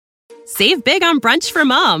Save big on brunch for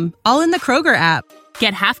mom, all in the Kroger app.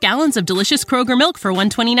 Get half gallons of delicious Kroger milk for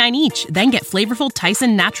 $1.29 each. Then get flavorful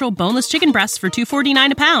Tyson natural boneless chicken breasts for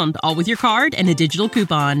 $2.49 a pound, all with your card and a digital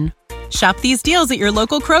coupon. Shop these deals at your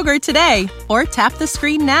local Kroger today, or tap the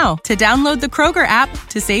screen now to download the Kroger app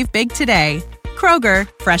to save big today. Kroger,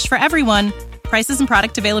 fresh for everyone. Prices and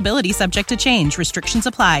product availability subject to change. Restrictions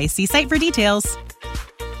apply. See site for details.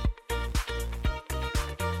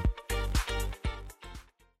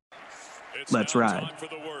 Let's ride. Time for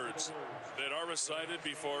the words that are recited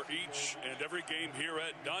before each and every game here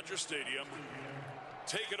at Dodger Stadium.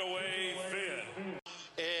 Take it away, Finn.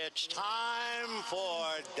 It's time for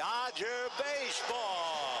Dodger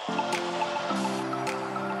baseball.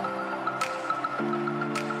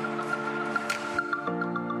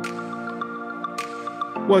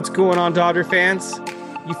 What's going on, Dodger fans?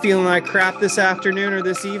 You feeling like crap this afternoon or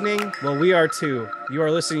this evening? Well, we are too. You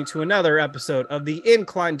are listening to another episode of the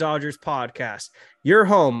Incline Dodgers podcast, your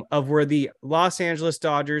home of where the Los Angeles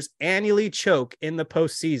Dodgers annually choke in the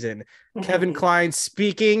postseason. Kevin Klein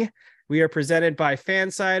speaking. We are presented by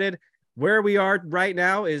Fansided. Where we are right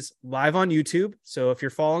now is live on YouTube. So if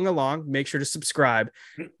you're following along, make sure to subscribe.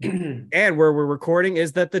 And where we're recording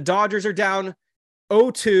is that the Dodgers are down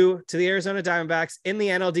 0-2 to the Arizona Diamondbacks in the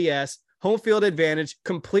NLDS. Home field advantage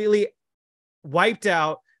completely wiped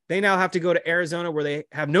out. They now have to go to Arizona where they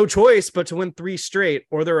have no choice but to win 3 straight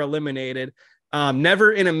or they're eliminated.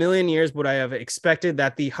 Never in a million years would I have expected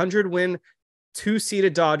that the 100-win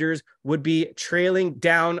 2-seeded Dodgers would be trailing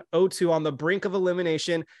down 0-2 on the brink of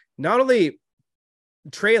elimination. Not only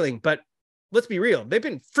trailing, but let's be real. They've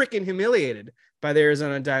been freaking humiliated by the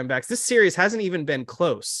Arizona Diamondbacks. This series hasn't even been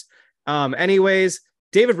close. Anyways,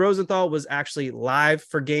 David Rosenthal was actually live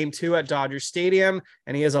for game 2 at Dodger Stadium,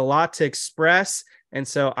 and he has a lot to express. And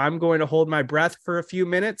so I'm going to hold my breath for a few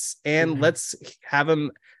minutes and let's have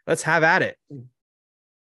at it.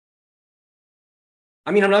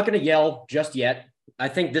 I mean, I'm not going to yell just yet. I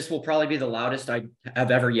think this will probably be the loudest I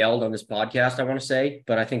have ever yelled on this podcast, I want to say,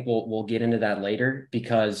 but I think we'll get into that later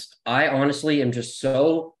because I honestly am just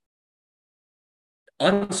so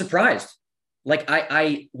unsurprised. Like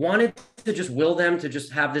I wanted to just will them to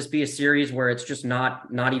just have this be a series where it's just not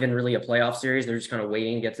even really a playoff series. They're just kind of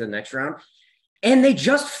waiting to get to the next round. And they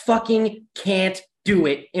just fucking can't do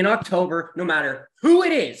it in October, no matter who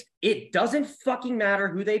it is. It doesn't fucking matter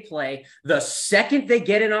who they play. The second they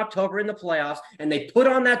get in October in the playoffs and they put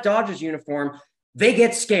on that Dodgers uniform, they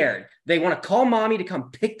get scared. They want to call mommy to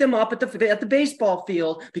come pick them up at the baseball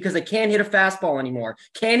field because they can't hit a fastball anymore.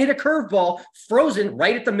 Can't hit a curveball, frozen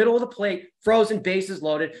right at the middle of the plate, frozen, bases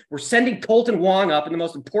loaded. We're sending Colton Wong up in the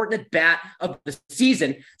most important at bat of the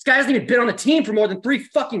season. This guy hasn't even been on the team for more than 3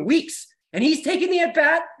 fucking weeks. And he's taking the at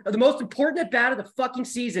bat of the most important at bat of the fucking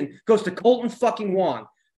season goes to Colton fucking Wong.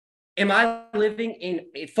 Am I living in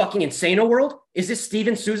a fucking insano world? Is this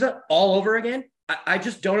Steven Souza all over again? I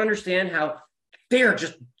just don't understand how they are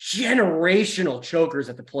just generational chokers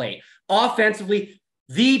at the plate. Offensively,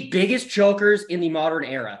 the biggest chokers in the modern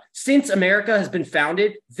era. Since America has been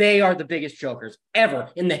founded, they are the biggest chokers ever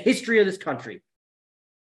in the history of this country.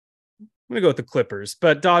 I'm going to go with the Clippers,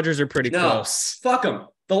 but Dodgers are pretty close. Fuck them.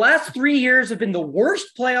 The last 3 years have been the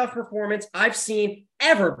worst playoff performance I've seen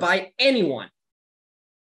ever by anyone.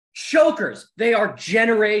 Chokers. They are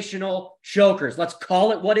generational chokers. Let's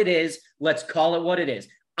call it what it is. Let's call it what it is.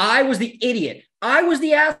 I was the idiot. I was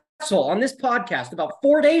the asshole on this podcast about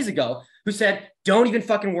 4 days ago who said, don't even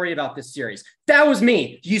fucking worry about this series. That was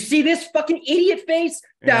me. You see this fucking idiot face?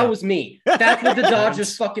 That was me. That's what the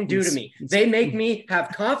Dodgers fucking do to me. They make me have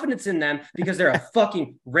confidence in them because they're a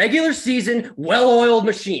fucking regular season, well-oiled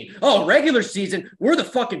machine. Oh, regular season, we're the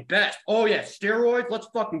fucking best. Oh yeah, steroids, let's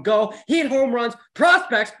fucking go. Hit home runs,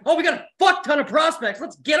 prospects. Oh, we got a fuck ton of prospects.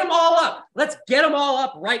 Let's get them all up. Let's get them all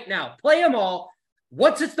up right now. Play them all.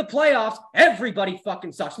 Once it's the playoffs, everybody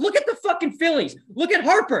fucking sucks. Look at the fucking Phillies. Look at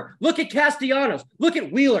Harper. Look at Castellanos. Look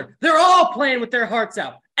at Wheeler. They're all playing with their hearts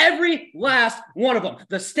out. Every last one of them.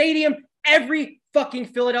 The stadium, every fucking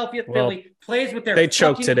Philadelphia Philly plays with their they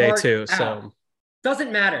choked fucking today heart too, out. so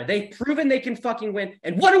Doesn't matter. They've proven they can fucking win.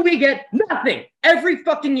 And what do we get? Nothing. Every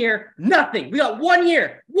fucking year, nothing. We got 1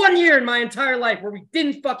 year in my entire life where we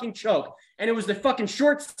didn't fucking choke. And it was the fucking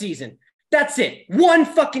short season. That's it. 1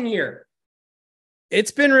 fucking year.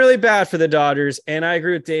 it's been really bad for the Dodgers, and I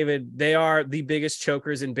agree with David. They are the biggest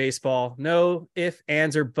chokers in baseball. No ifs,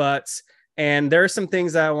 ands, or buts. And there are some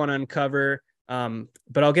things that I want to uncover,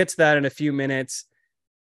 but I'll get to that in a few minutes.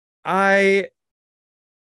 I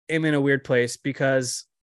am in a weird place because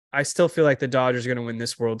I still feel like the Dodgers are going to win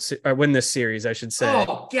this win this series, I should say.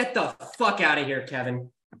 Oh, get the fuck out of here, Kevin.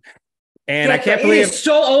 And I can't believe it's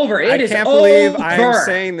so over. I can't believe I am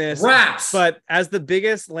saying this. Raps. But as the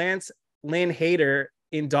biggest Lynn hater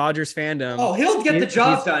in Dodgers fandom, he'll get the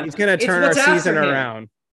job done. He's going to turn our season around.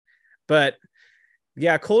 But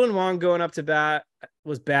yeah, Colton Wong going up to bat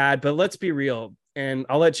was bad. But let's be real. And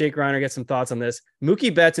I'll let Jake Reiner get some thoughts on this.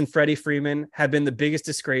 Mookie Betts and Freddie Freeman have been the biggest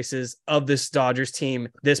disgraces of this Dodgers team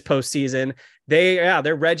this postseason.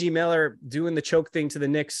 They're Reggie Miller doing the choke thing to the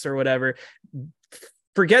Knicks or whatever.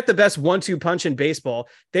 Forget the best 1-2 punch in baseball.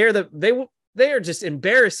 They are just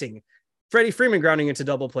embarrassing. Freddie Freeman grounding into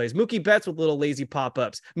double plays. Mookie Betts with little lazy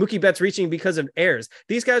pop-ups. Mookie Betts reaching because of errors.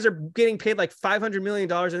 These guys are getting paid like $500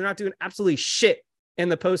 million and they're not doing absolutely shit in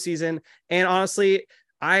the postseason. And honestly,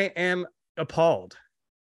 I am appalled.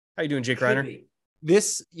 How you doing, Jake Reiner?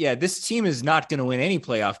 This team is not going to win any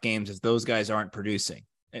playoff games if those guys aren't producing.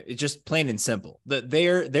 It's just plain and simple.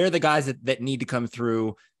 They're the guys that need to come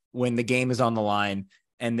through when the game is on the line.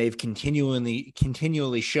 And they've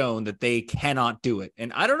continually shown that they cannot do it.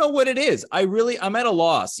 And I don't know what it is. I'm at a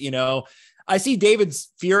loss. I see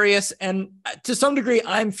David's furious, and to some degree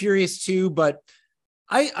I'm furious too, but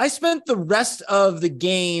I spent the rest of the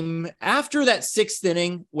game after that sixth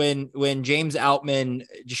inning when James Outman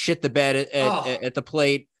just shit the bed at the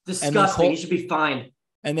plate. Disgusting. He should be fined.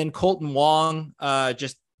 And then Colton Wong,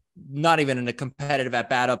 just not even in a competitive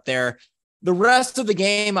at bat up there. The rest of the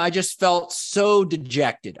game, I just felt so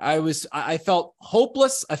dejected. I felt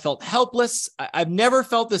hopeless. I felt helpless. I've never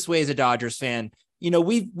felt this way as a Dodgers fan.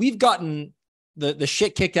 We've gotten the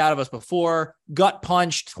shit kicked out of us before. Gut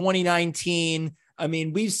punched 2019. I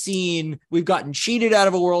mean, we've gotten cheated out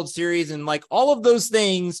of a World Series, and like all of those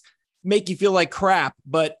things make you feel like crap.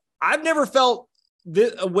 But I've never felt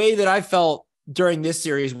a way that I felt during this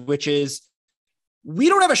series, which is we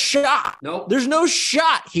don't have a shot. Nope. There's no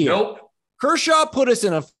shot here. Nope. Kershaw put us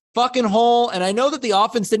in a fucking hole, and I know that the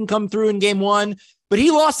offense didn't come through in game one, but he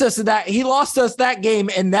lost us that game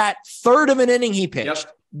in that third of an inning he pitched.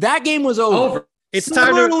 Yep. That game was over. It's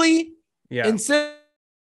similarly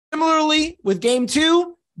with game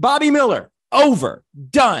two, Bobby Miller, over,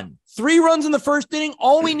 done. 3 runs in the first inning.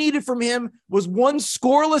 All we needed from him was one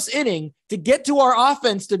scoreless inning to get to our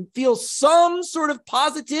offense to feel some sort of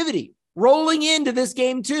positivity rolling into this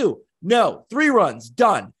game two. No, 3 runs,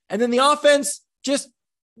 done. And then the offense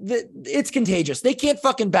it's contagious. They can't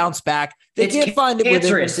fucking bounce back. They can't find it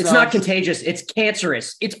within themselves. It's not contagious. It's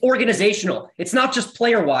cancerous. It's organizational. It's not just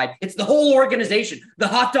player wide. It's the whole organization. The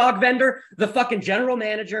hot dog vendor, the fucking general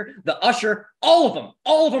manager, the usher, all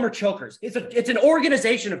of them are chokers. It's an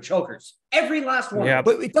organization of chokers. Every last one. Yeah,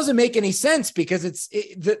 but it doesn't make any sense because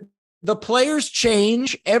the players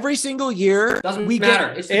change every single year. Doesn't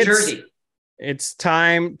matter. It's the jersey. It's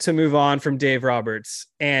time to move on from Dave Roberts,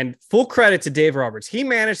 and full credit to Dave Roberts. He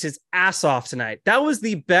managed his ass off tonight. That was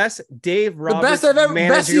the best Dave Roberts,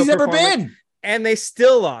 best he's ever been. And they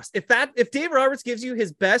still lost. If Dave Roberts gives you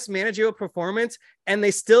his best managerial performance and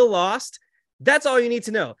they still lost, that's all you need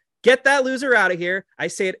to know. Get that loser out of here. I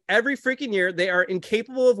say it every freaking year. They are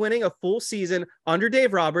incapable of winning a full season under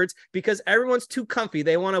Dave Roberts because everyone's too comfy.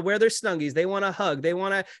 They want to wear their snuggies. They want to hug. They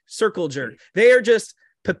want to circle jerk. They are just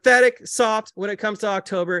pathetic, soft when it comes to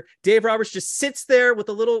October. Dave Roberts just sits there with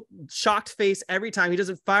a little shocked face every time. He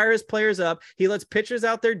doesn't fire his players up. He lets pitchers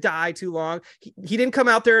out there die too long. He didn't come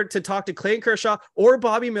out there to talk to Clayton Kershaw or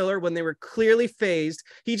Bobby Miller when they were clearly phased.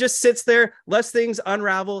 He just sits there, lets things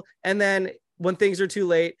unravel, and then when things are too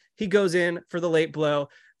late, he goes in for the late blow.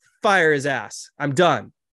 Fire his ass. I'm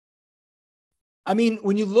done. I mean,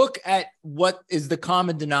 when you look at what is the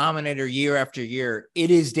common denominator year after year, it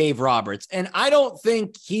is Dave Roberts. And I don't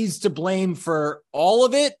think he's to blame for all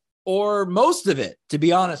of it or most of it, to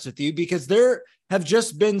be honest with you, because there have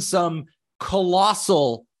just been some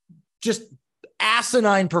colossal, just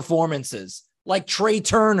asinine performances like Trey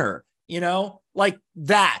Turner, like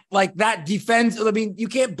that defense. I mean, you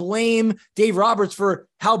can't blame Dave Roberts for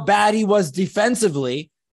how bad he was defensively.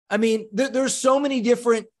 I mean, there's so many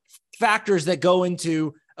different factors that go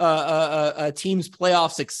into a team's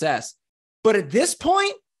playoff success. But at this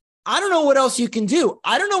point, I don't know what else you can do.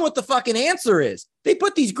 I don't know what the fucking answer is. They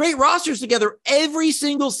put these great rosters together every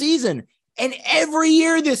single season, and every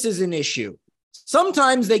year this is an issue.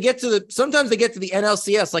 Sometimes they get to the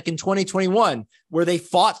NLCS, like in 2021, where they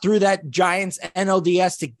fought through that Giants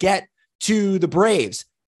NLDS to get to the Braves.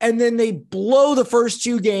 And then they blow the first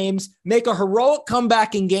 2 games, make a heroic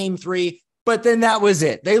comeback in game 3. But then that was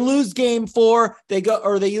it. They lose game 4, they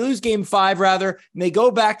lose game 5 rather, and they go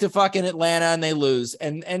back to fucking Atlanta and they lose.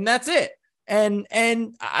 And that's it. And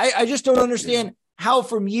I just don't understand how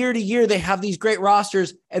from year to year they have these great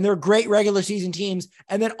rosters and they're great regular season teams.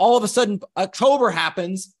 And then all of a sudden October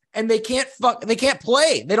happens and they can't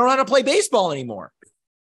play. They don't know how to play baseball anymore.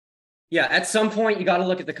 Yeah, at some point, you got to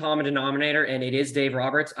look at the common denominator, and it is Dave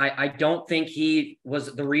Roberts. I don't think he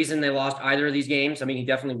was the reason they lost either of these games. I mean, he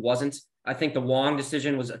definitely wasn't. I think the Wong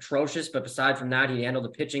decision was atrocious, but aside from that, he handled the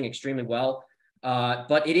pitching extremely well.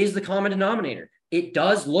 But it is the common denominator. It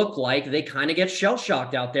does look like they kind of get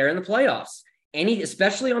shell-shocked out there in the playoffs,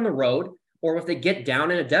 especially on the road, or if they get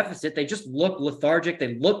down in a deficit, they just look lethargic.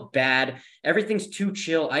 They look bad. Everything's too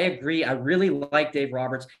chill. I agree. I really like Dave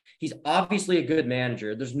Roberts. He's obviously a good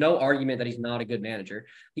manager. There's no argument that he's not a good manager.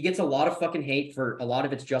 He gets a lot of fucking hate for a lot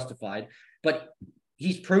of it's justified, but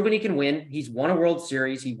he's proven he can win. He's won a World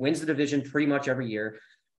Series. He wins the division pretty much every year.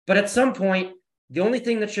 But at some point, the only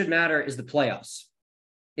thing that should matter is the playoffs.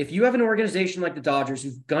 If you have an organization like the Dodgers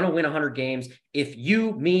who's going to win 100 games, if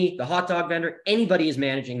you, me, the hot dog vendor, anybody is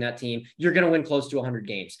managing that team, you're going to win close to 100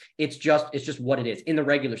 games. It's just what it is in the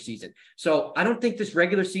regular season. So I don't think this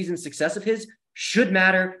regular season success of his should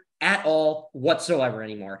matter at all whatsoever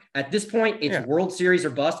anymore. At this point, it's World Series or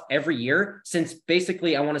bust every year since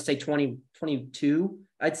basically, I want to say 2022,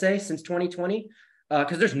 I'd say, since 2020,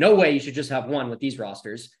 because there's no way you should just have one with these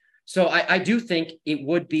rosters. So I do think it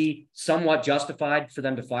would be somewhat justified for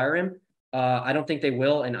them to fire him. I don't think they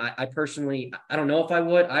will. And I personally, I don't know if I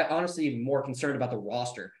would. I honestly am more concerned about the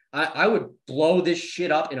roster. I would blow this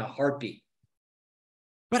shit up in a heartbeat.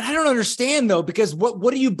 But I don't understand, though, because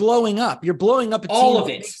what are you blowing up? You're blowing up a team. All of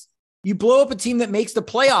it. You blow up a team that makes the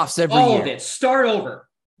playoffs every year. All of it. Start over.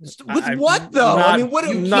 With what, though?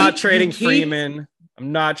 I'm not trading Freeman.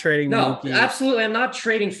 I'm not trading Mookie. Absolutely. I'm not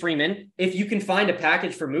trading Freeman. If you can find a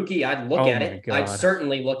package for Mookie, I'd look at it. God. I'd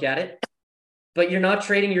certainly look at it. But you're not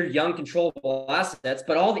trading your young, controllable assets.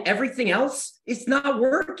 But everything else, it's not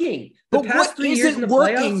working. The past 3 years in the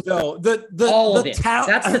playoffs, though? All of it.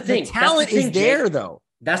 That's the thing. The talent is there, though.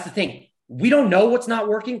 That's the thing. We don't know what's not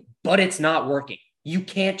working, but it's not working. You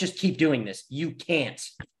can't just keep doing this. You can't.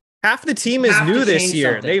 Half the team is new this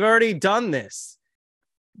year. Something. They've already done this.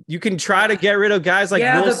 You can try to get rid of guys like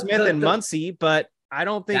Will Smith and Muncy, but I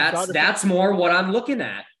don't think that's more what I'm looking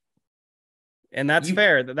at. And that's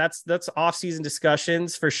fair. That's off-season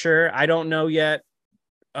discussions for sure. I don't know yet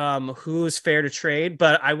who's fair to trade,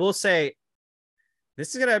 but I will say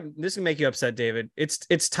this is gonna make you upset, David.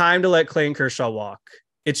 It's time to let Clayton Kershaw walk.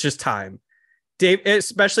 It's just time. Dave,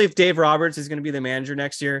 especially if Dave Roberts is going to be the manager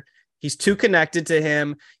next year. He's too connected to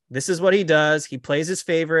him. This is what he does. He plays his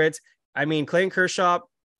favorites. I mean, Clayton Kershaw.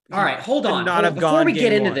 All right, hold on. Before we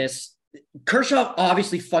get into this, Kershaw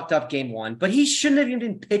obviously fucked up game one, but he shouldn't have even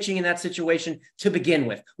been pitching in that situation to begin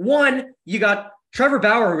with. One, you got Trevor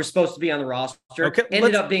Bauer, who was supposed to be on the roster,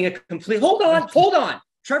 ended up being a complete. Hold on.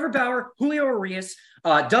 Trevor Bauer, Julio Urias,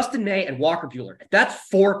 Dustin May, and Walker Buehler. That's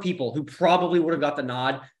four people who probably would have got the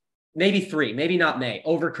nod. Maybe three, maybe not May,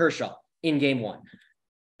 over Kershaw in game one,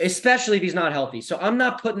 especially if he's not healthy. So I'm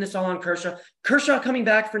not putting this all on Kershaw. Kershaw coming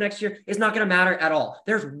back for next year is not going to matter at all.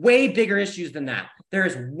 There's way bigger issues than that.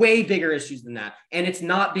 And it's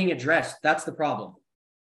not being addressed. That's the problem.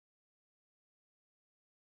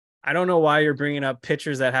 I don't know why you're bringing up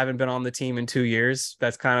pitchers that haven't been on the team in 2 years.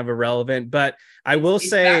 That's kind of irrelevant, but I will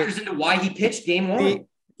say factors into why he pitched game one.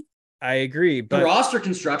 I agree, but the roster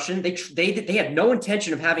construction, they had no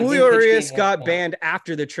intention of having Julio Urias got banned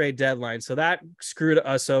after the trade deadline, so that screwed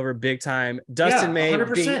us over big time. Dustin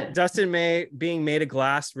May being made of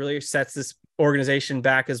glass really sets this organization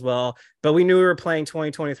back as well. But we knew we were playing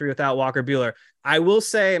 2023 without Walker Buehler. I will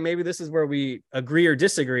say, maybe this is where we agree or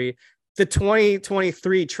disagree. The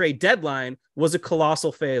 2023 trade deadline was a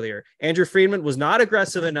colossal failure. Andrew Friedman was not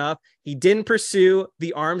aggressive enough. He didn't pursue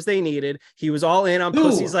the arms they needed. He was all in on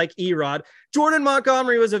pussies like Erod. Jordan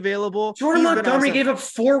Montgomery was available. Montgomery gave up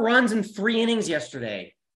 4 runs in 3 innings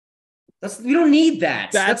yesterday. We don't need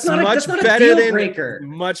that. That's not a deal breaker.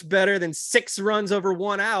 Much better than 6 runs over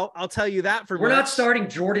 1 out. I'll tell you that. We're not starting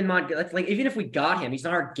Jordan Montgomery. Like even if we got him, he's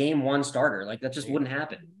not our game 1 starter. Like that just wouldn't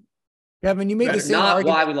happen. Kevin, you made the same argument.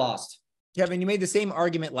 Not why we lost. Kevin, you made the same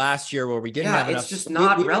argument last year where we didn't have enough. It's just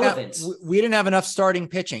not relevant. We didn't have enough starting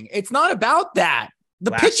pitching. It's not about that.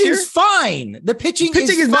 The pitching's fine. The pitching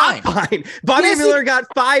is not fine. Bobby Miller got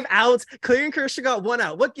 5 outs. Clayton Kershaw got 1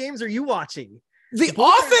 out. What games are you watching? The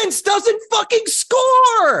offense doesn't fucking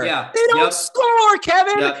score. Yeah. They don't score,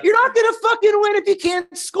 Kevin. Yep. You're not going to fucking win if you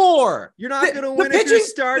can't score. You're not going to win if you're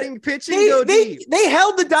starting pitching go deep. They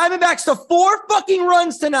held the Diamondbacks to 4 fucking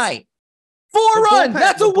runs tonight. 4 runs.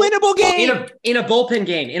 That's a winnable game. In a bullpen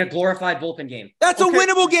game, in a glorified bullpen game. That's a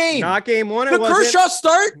winnable game. Not game 1. The Kershaw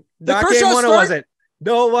start. Not game 1. It wasn't.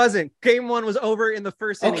 No, it wasn't. Game 1 was over in the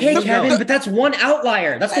first inning. Okay, You Kevin, know. but that's one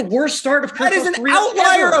outlier. That's the worst start of That is Kershaw's an career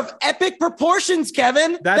outlier ever. of epic proportions,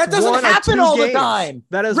 Kevin. That's That doesn't one of happen 2 all the games. time.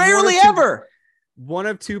 That is rarely one of 2 ever. One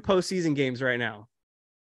of 2 postseason games right now.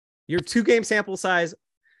 Your 2-game sample size.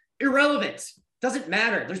 Irrelevant. Doesn't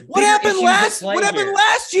matter. There's What bigger happened issues last? at play What happened here.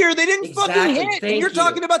 last year? They didn't fucking Exactly. hit, and Thank you're you.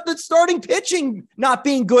 talking about the starting pitching not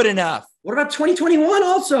being good enough. What about 2021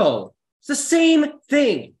 also? It's the same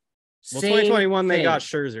thing. Well, Same 2021 they thing. got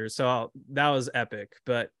Scherzer, so that was epic.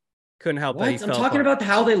 But couldn't help that he What? I'm fell talking apart. about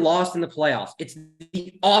how they lost in the playoffs. It's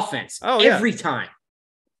the offense every time.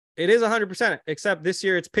 It is 100%, except this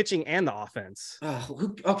year it's pitching and the offense.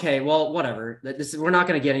 Okay, well, whatever. We're not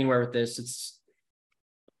going to get anywhere with this. It's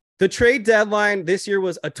The trade deadline this year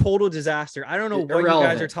was a total disaster. I don't know what you guys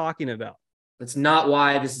Irrelevant. are talking about. That's not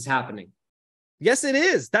why this is happening. Yes, it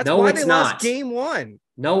is. That's No, why it's they not. lost game 1.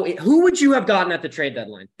 No, who would you have gotten at the trade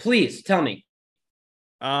deadline? Please tell me.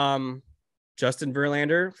 Justin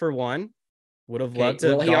Verlander for 1. Would have Okay, loved to.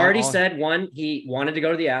 well, have he gone already all- said one. He wanted to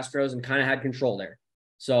go to the Astros and kind of had control there.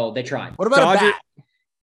 So they tried. What about a Dodger- bat?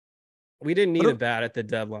 We didn't need What a bat at the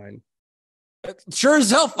deadline. Sure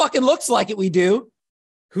as hell fucking looks like it. We do.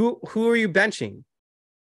 Who are you benching?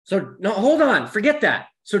 So no, hold on. Forget that.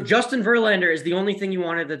 So Justin Verlander is the only thing you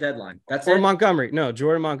wanted at the deadline. That's Or it. Montgomery? No,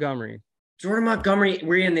 Jordan Montgomery. Jordan Montgomery,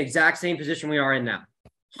 we're in the exact same position we are in now.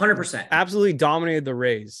 100%. Absolutely dominated the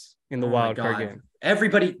Rays in the Oh my wild card God. game.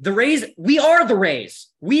 Everybody, the Rays, we are the Rays.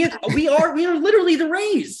 We are literally the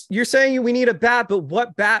Rays. You're saying we need a bat, but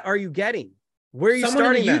what bat are you getting? Where are you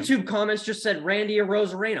Someone in starting the them? YouTube comments just said Randy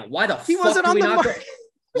Arozarena. Why the He fuck wasn't do on we the not go? market.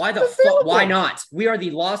 Why the fuck? Why not? We are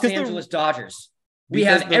the Los 'Cause the- Angeles Dodgers. We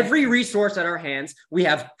Because have every resource at our hands. We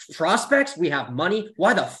have prospects. We have money.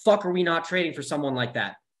 Why the fuck are we not trading for someone like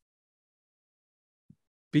that?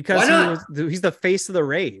 Because Why not? he's the face of the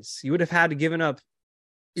Rays. You would have had to given up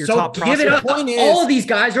your So top give it prospect. up. Point is- All of these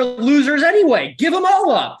guys are losers anyway. Give them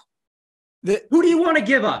all up. The, Who do you want to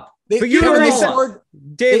give up? But you Kevin, already they said- scored-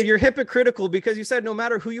 Dave, you're hypocritical because you said no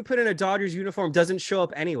matter who you put in a Dodgers uniform doesn't show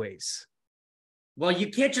up anyways. Well, you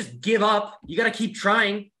can't just give up. You got to keep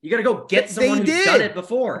trying. You got to go get They someone who's did. done it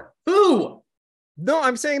before. Who? No,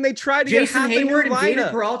 I'm saying they tried to Jason get half Hayward a new and David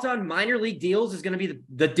lineup. Peralta on minor league deals is going to be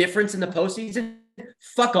the difference in the postseason?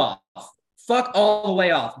 Fuck off. Fuck all the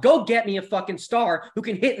way off. Go get me a fucking star who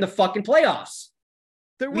can hit in the fucking playoffs.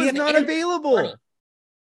 There We was have not money. available.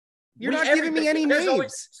 You're not giving me any There's names.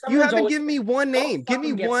 always- You someone's haven't always- given me one Go name. Give me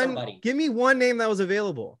fucking get one. somebody. Give me one name that was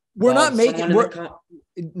available. We're Well, not making. someone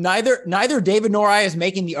in the Neither David nor I is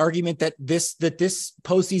making the argument that this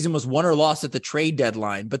postseason was won or lost at the trade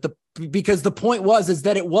deadline. But because the point is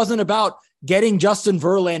that it wasn't about getting Justin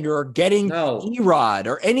Verlander or getting No. Erod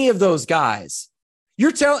or any of those guys. You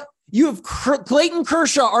have Clayton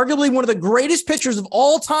Kershaw, arguably one of the greatest pitchers of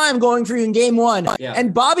all time, going for you in game 1, Yeah.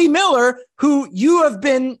 and Bobby Miller, who you have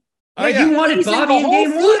been. Yeah, you wanted praising Bobby the in whole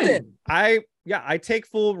game season. one. I take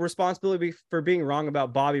full responsibility for being wrong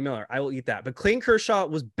about Bobby Miller. I will eat that. But Clayton Kershaw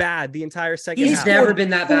was bad the entire second He's half. never been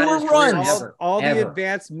that bad in his 4 career, runs. ever. All the Ever.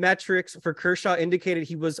 advanced metrics for Kershaw indicated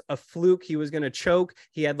he was a fluke. He was going to choke.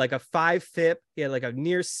 He had like a 5 FIP. He had like a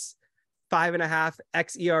near 5.5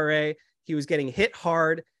 xERA. He was getting hit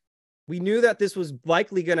hard. We knew that this was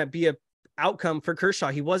likely going to be a outcome for Kershaw.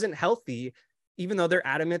 He wasn't healthy, even though they're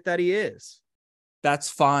adamant that he is. That's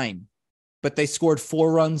fine. But they scored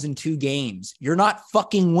 4 runs in 2 games. You're not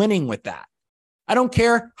fucking winning with that. I don't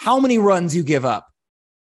care how many runs you give up.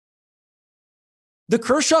 The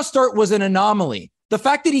Kershaw start was an anomaly. The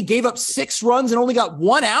fact that he gave up 6 runs and only got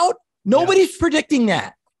 1 out, nobody's predicting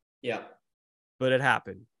that. Yeah. But it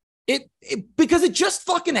happened. Because it just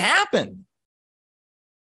fucking happened.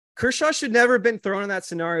 Kershaw should never have been thrown in that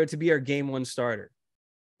scenario to be our game 1 starter.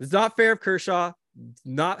 It's not fair of Kershaw.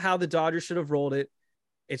 Not how the Dodgers should have rolled it.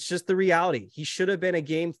 It's just the reality. He should have been a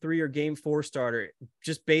game 3 or game 4 starter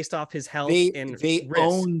just based off his health and They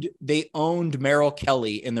risk. owned Merrill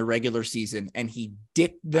Kelly in the regular season, and he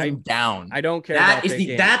dicked them down. I don't care That about is big the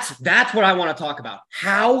games. that's what I want to talk about.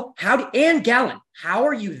 And Gallen, how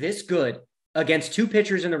are you this good against 2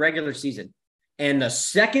 pitchers in the regular season? And the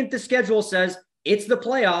second the schedule says it's the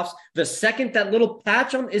playoffs, the second that little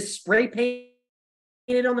patch on is spray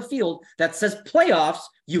painted on the field that says playoffs,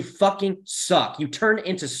 you fucking suck. You turn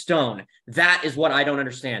into stone. That is what I don't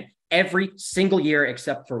understand. Every single year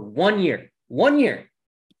except for 1 year. 1 year.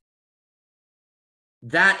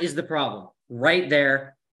 That is the problem right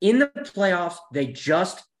there. In the playoffs, they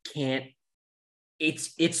just can't.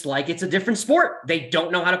 It's like it's a different sport. They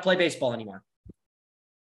don't know how to play baseball anymore.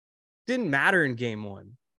 Didn't matter in game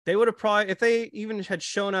 1. They would have probably, if they even had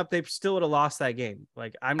shown up, they still would have lost that game.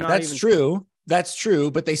 Like, I'm not That's even true. That's true.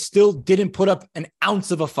 But they still didn't put up an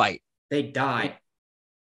ounce of a fight. They died.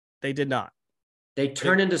 They did not. They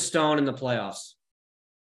turned into stone in the playoffs.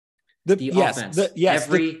 The offense.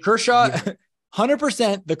 The Kershaw,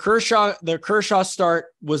 100%. The Kershaw start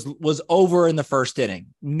was over in the first inning.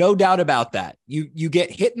 No doubt about that. You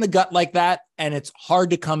get hit in the gut like that, and it's hard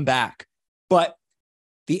to come back. But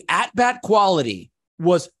the at-bat quality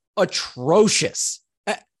was atrocious.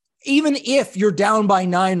 Even if you're down by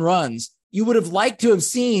 9 runs, you would have liked to have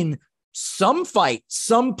seen some fight,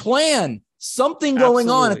 some plan, something going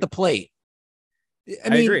on at the plate. I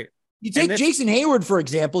mean, agree. You take Jason Hayward, for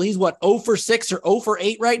example. He's 0 for 6 or 0 for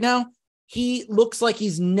 8 right now. He looks like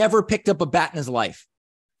he's never picked up a bat in his life.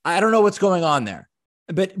 I don't know what's going on there,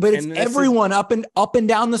 but it's everyone up and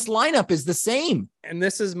down this lineup is the same. And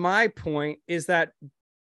this is my point, is that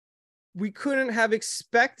we couldn't have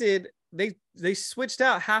expected. They switched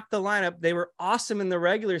out half the lineup. They were awesome in the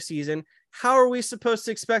regular season. How are we supposed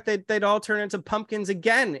to expect that they'd all turn into pumpkins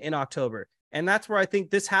again in October? And that's where I think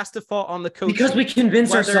this has to fall on the coach. Because we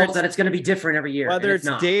convince ourselves that it's going to be different every year. Whether it's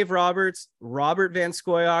Dave Roberts, Robert Van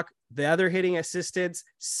Scoyoc, the other hitting assistants,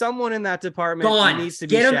 someone in that department needs to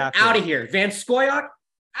be shafted. Get him out of here. Van Scoyoc,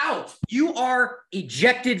 out. You are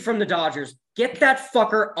ejected from the Dodgers. Get that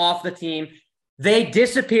fucker off the team. They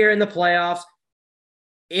disappear in the playoffs.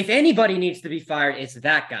 If anybody needs to be fired, it's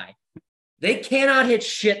that guy. They cannot hit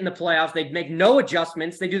shit in the playoffs. They make no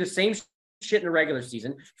adjustments. They do the same shit in the regular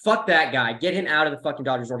season. Fuck that guy. Get him out of the fucking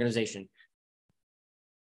Dodgers organization.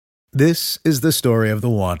 This is the story of the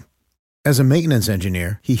one. As a maintenance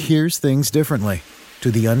engineer, he hears things differently. To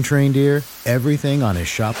the untrained ear, everything on his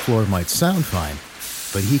shop floor might sound fine,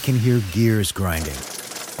 but he can hear gears grinding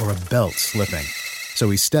or a belt slipping. So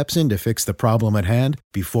he steps in to fix the problem at hand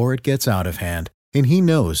before it gets out of hand. And he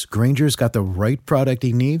knows Grainger's got the right product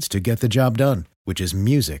he needs to get the job done, which is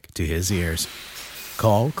music to his ears.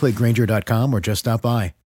 Call, click Grainger.com, or just stop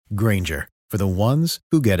by. Grainger, for the ones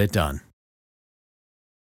who get it done.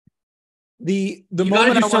 You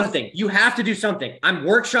gotta do something. You have to do something. I'm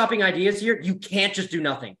workshopping ideas here. You can't just do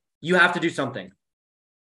nothing. You have to do something.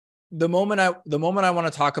 The moment I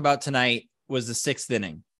want to talk about tonight was the 6th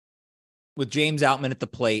inning with James Outman at the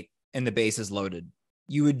plate and the bases loaded.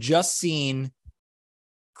 You had just seen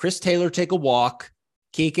Chris Taylor take a walk.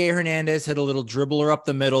 Kike Hernandez hit a little dribbler up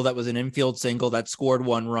the middle that was an infield single that scored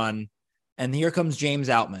 1 run. And here comes James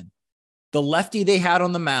Outman. The lefty they had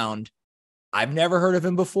on the mound, I've never heard of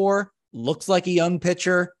him before. Looks like a young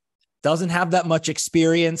pitcher. Doesn't have that much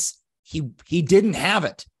experience. He didn't have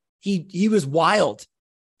it. He was wild.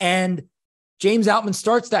 And James Outman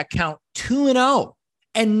starts that count 2-0.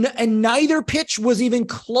 And neither pitch was even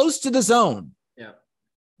close to the zone. Yeah.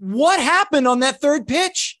 What happened on that third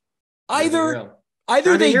pitch? Either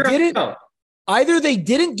they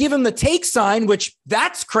didn't give him the take sign, which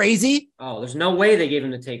that's crazy. Oh, there's no way they gave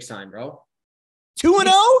him the take sign, bro.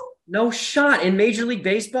 2-0? No shot in Major League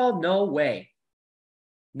Baseball. No way.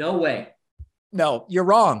 No way. No, you're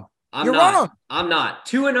wrong. You're wrong. I'm not.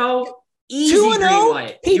 2-0. Easy 2-0. Green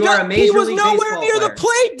light. He was nowhere near the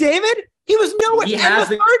plate, David. He was nowhere. And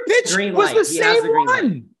the third pitch was the same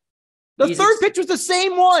one. The third pitch was the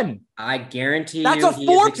same one. I guarantee you. That's a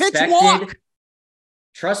 4-pitch walk.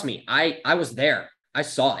 Trust me, I was there. I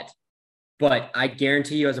saw it. But I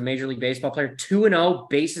guarantee you, as a Major League Baseball player, 2-0,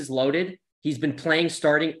 bases loaded. He's been playing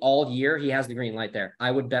starting all year. He has the green light there. I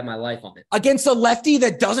would bet my life on it. Against a lefty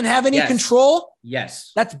that doesn't have any control?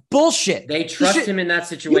 Yes. That's bullshit. They trust him in that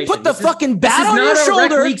situation. You put the fucking bat on your shoulder. This is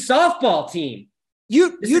not a rec league softball team.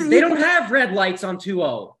 They don't have red lights on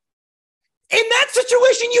 2-0. In that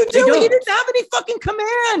situation, you do. He didn't have any fucking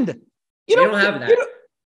command. You don't have that.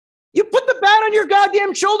 You put the bat on your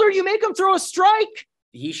goddamn shoulder. You make him throw a strike.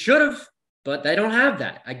 He should have, but they don't have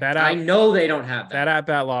that. I know they don't have that. That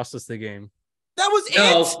at-bat lost us the game. That was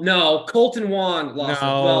it. No. Colton Wong lost.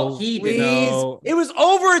 Well, he did. No. It was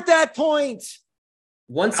over at that point.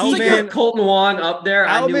 Once he got Colton Wong up there,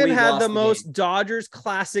 I knew we had lost the most Dodgers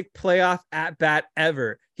classic playoff at-bat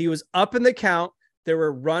ever. He was up in the count. There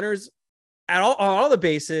were runners at all the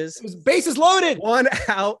bases. It was bases loaded. 1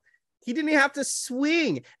 out. He didn't even have to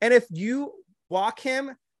swing. And if you walk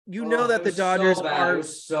him, you know that the Dodgers are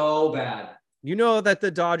so bad. You know that the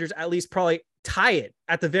Dodgers at least probably tie it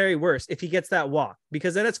at the very worst if he gets that walk,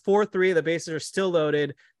 because then it's 4-3. The bases are still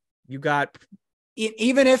loaded. You got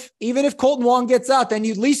even if Colton Wong gets out, then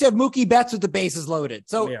you at least have Mookie Betts with the bases loaded.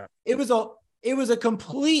 So it was a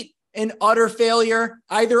complete and utter failure,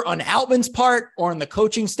 either on Outman's part or on the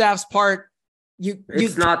coaching staff's part.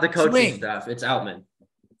 It's not the coaching staff. It's Outman.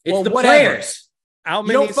 It's the players.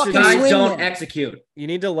 Outman needs to guys don't execute. You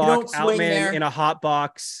need to lock Outman in a hot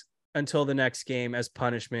box until the next game as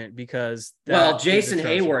punishment because Jason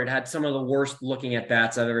Hayward had some of the worst looking at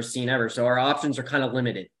bats I've ever seen ever. So our options are kind of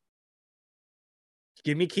limited.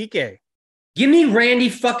 Give me Kike. Give me Randy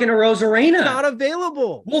fucking Arozarena. Not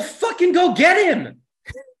available. Well, fucking go get him.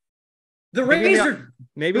 The Rays are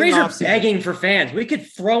begging for fans. We could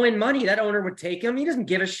throw in money. That owner would take him. He doesn't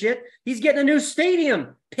give a shit. He's getting a new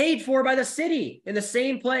stadium paid for by the city in the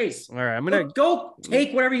same place. All right, I'm going to go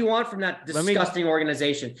take whatever you want from that disgusting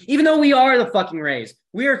organization. Even though we are the fucking Rays.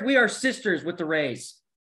 We are sisters with the Rays.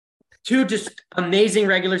 Two just amazing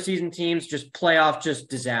regular season teams, just playoff, just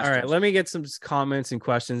disaster. All right, let me get some comments and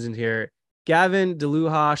questions in here. Gavin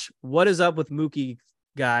DeLuhash, what is up with Mookie,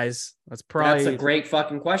 guys? That's a great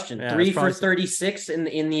fucking question. Yeah, 3 for 36 in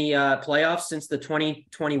the playoffs since the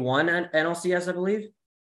 2021 NLCS, I believe.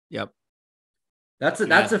 Yep. That's a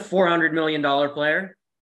 $400 million player.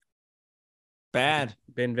 Bad.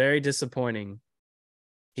 Been very disappointing.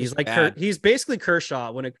 He's he's basically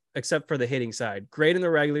Kershaw except for the hitting side. Great in the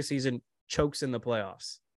regular season, chokes in the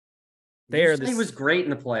playoffs. He was great in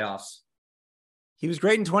the playoffs. He was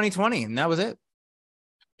great in 2020, and that was it.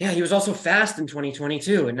 Yeah, he was also fast in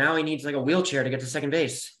 2022, and now he needs like a wheelchair to get to second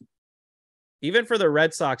base. Even for the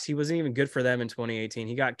Red Sox, he wasn't even good for them in 2018.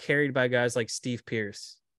 He got carried by guys like Steve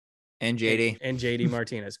Pearce and JD and JD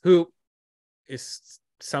Martinez, who is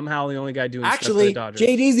somehow the only guy doing stuff for the Dodgers.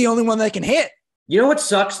 JD's the only one that can hit. You know what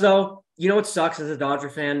sucks though? You know what sucks as a Dodger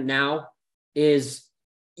fan now is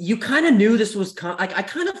you kind of knew this was I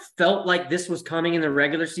kind of felt like this was coming in the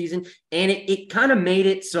regular season, and it kind of made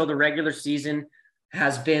it so the regular season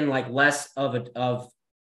has been like less of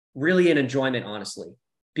really an enjoyment, honestly,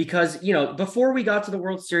 because, before we got to the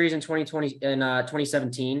World Series in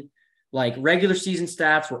 2017, like regular season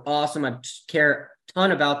stats were awesome. I care a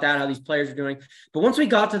ton about that, how these players are doing. But once we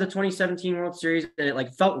got to the 2017 World Series and it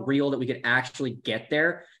like felt real that we could actually get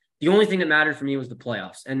there, the only thing that mattered for me was the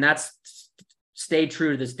playoffs. And that's stayed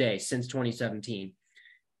true to this day since 2017.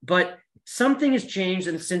 But something has changed.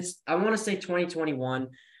 And since I want to say 2021,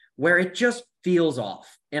 where it just feels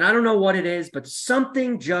off. And I don't know what it is, but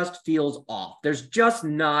something just feels off. There's just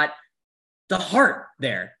not the heart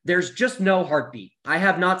there. There's just no heartbeat. I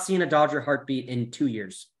have not seen a Dodger heartbeat in 2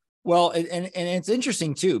 years. Well, and it's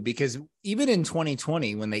interesting too, because even in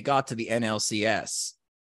 2020, when they got to the NLCS,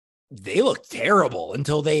 they looked terrible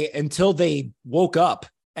until they woke up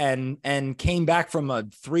and came back from a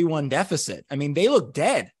 3-1 deficit. I mean, they looked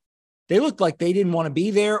dead. They looked like they didn't want to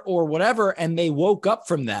be there or whatever, and they woke up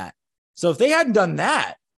from that. So if they hadn't done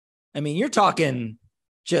that, I mean, you're talking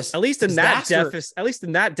just at least in that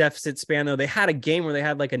deficit span, though, they had a game where they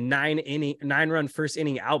had like a 9-run first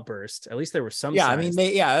inning outburst. At least there was some. Yeah, signs. I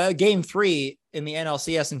mean, game 3 in the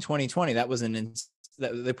NLCS in 2020, that was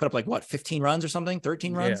they put up like what, 15 runs or something,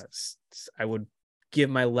 13 runs. Yes, I would give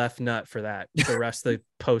my left nut for that the rest of the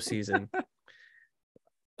postseason.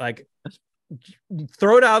 Like,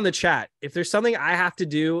 throw it out in the chat. If there's something I have to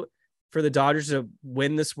do for the Dodgers to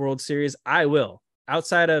win this World Series, I will.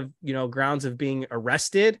 Outside of, grounds of being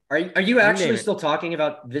arrested. Are you actually still talking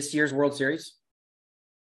about this year's World Series?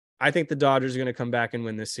 I think the Dodgers are going to come back and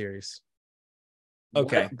win this series.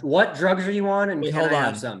 Okay. What drugs are you on? And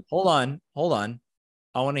hold on.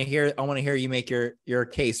 I want to hear you make your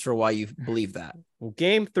case for why you believe that. Well,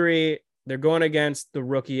 game 3, they're going against the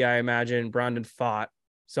rookie, I imagine, Brandon Pfaadt.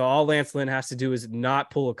 So all Lance Lynn has to do is not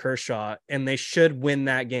pull a Kershaw, and they should win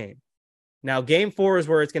that game. Now, game 4 is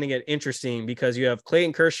where it's going to get interesting because you have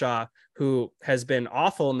Clayton Kershaw, who has been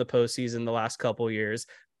awful in the postseason the last couple of years,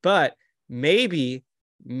 but maybe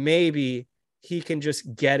he can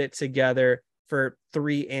just get it together for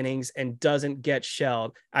 3 innings and doesn't get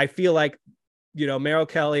shelled. I feel like, Merrill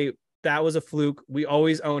Kelly, that was a fluke. We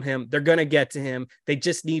always own him. They're going to get to him. They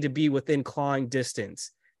just need to be within clawing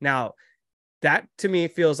distance. Now, that to me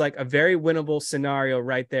feels like a very winnable scenario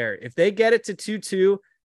right there. If they get it to 2-2,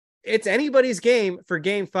 it's anybody's game for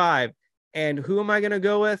game 5. And who am I going to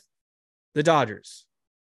go with? The Dodgers.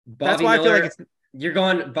 That's why Miller, I feel like you're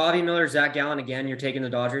going Bobby Miller, Zach Gallen again. You're taking the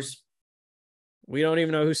Dodgers. We don't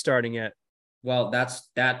even know who's starting yet. Well,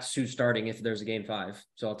 that's who's starting if there's a game 5.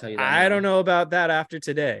 So I'll tell you that. I don't know about that after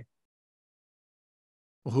today.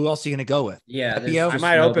 Well, who else are you going to go with? Yeah, I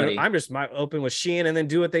might open. I'm just might open with Sheehan and then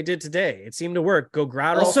do what they did today. It seemed to work. Go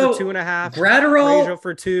Gratterall for 2.5. Gratterall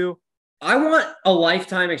for 2. I want a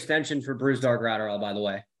lifetime extension for Brusdar Gratterall, by the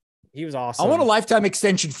way. He was awesome. I want a lifetime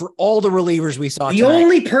extension for all the relievers we saw The tonight.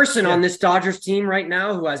 only person on this Dodgers team right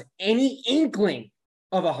now who has any inkling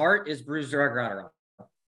of a heart is Brusdar Gratterall.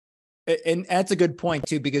 And that's a good point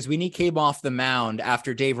too, because when he came off the mound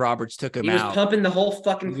after Dave Roberts took him He was out, pumping the whole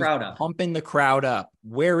fucking crowd up. Pumping the crowd up.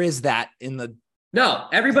 Where is that in the No,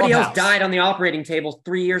 everybody clubhouse? else died on the operating table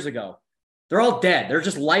 3 years ago. They're all dead. They're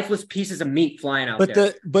just lifeless pieces of meat flying out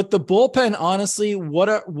there. But the bullpen, honestly, what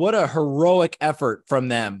a heroic effort from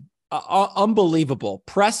them. Unbelievable.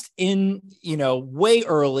 Pressed in, way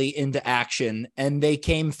early into action, and they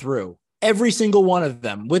came through. Every single one of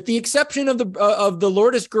them, with the exception of the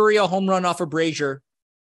Lourdes Gurriel home run off of Brazier.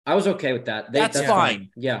 I was okay with that. That's fine.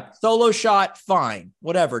 Yeah. Solo shot, fine.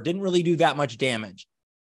 Whatever. Didn't really do that much damage.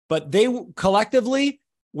 But they collectively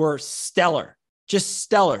were stellar. Just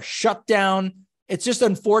stellar. Shut down. It's just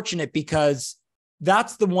unfortunate because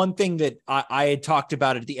that's the one thing that I had talked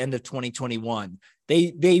about at the end of 2021.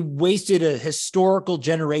 They wasted a historical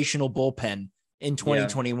generational bullpen in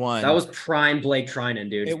 2021. Yeah. That was prime Blake Trinan,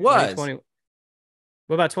 dude. It was.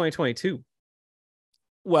 What about 2022?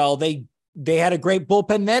 Well, they had a great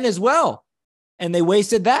bullpen then as well, and they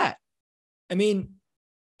wasted that. I mean,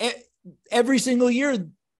 every single year,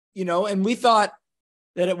 and we thought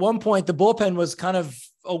that at one point the bullpen was kind of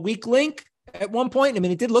a weak link at one point. I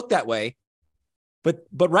mean, it did look that way, but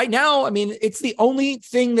right now, I mean, it's the only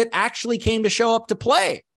thing that actually came to show up to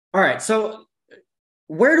play. All right. So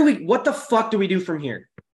what the fuck do we do from here?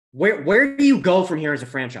 Where do you go from here as a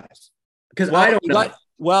franchise? Because I don't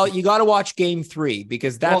know. You got to watch Game 3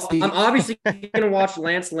 because that's I'm obviously going to watch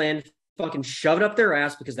Lance Lynn fucking shove it up their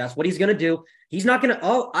ass because that's what he's going to do. He's not going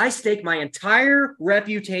to, I stake my entire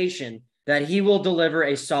reputation that he will deliver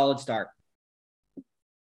a solid start.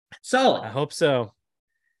 Solid. I hope so.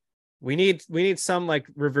 We need some like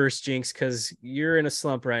reverse jinx because you're in a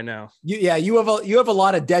slump right now. You have a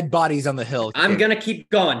lot of dead bodies on the hill. I'm going to keep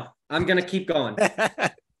going.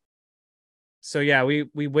 So yeah, we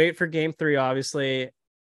wait for Game 3, obviously,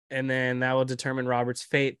 and then that will determine Roberts'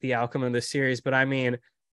 fate, the outcome of the series. But I mean,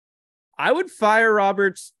 I would fire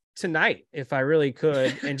Roberts tonight if I really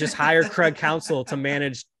could, and just hire Craig Counsell to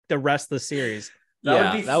manage the rest of the series.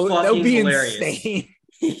 That would be hilarious. Insane.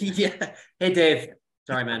 Yeah. Hey, Dave.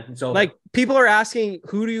 Sorry, man. It's over. Like, people are asking,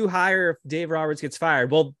 who do you hire if Dave Roberts gets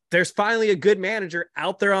fired? Well, there's finally a good manager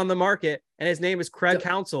out there on the market, and his name is Craig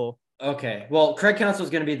Counsell. Okay. Well, Craig Counsell is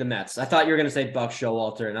going to be the Mets. I thought you were going to say Buck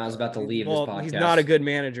Showalter, and I was about to leave this podcast. He's not a good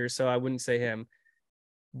manager, so I wouldn't say him.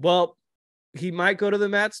 Well, he might go to the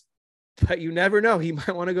Mets, but you never know. He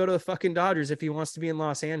might want to go to the fucking Dodgers if he wants to be in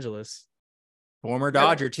Los Angeles. Former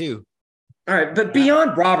Dodger, too. All right, but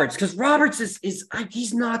beyond Roberts, because Roberts is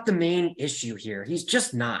he's not the main issue here. He's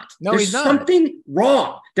just not. No, There's he's not. Something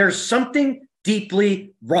wrong. There's something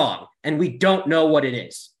deeply wrong, and we don't know what it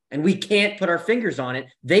is. And we can't put our fingers on it.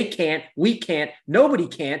 They can't. We can't. Nobody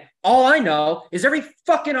can. All I know is every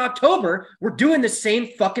fucking October, we're doing the same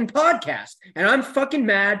fucking podcast. And I'm fucking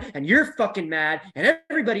mad, and you're fucking mad, and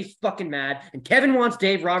everybody's fucking mad, and Kevin wants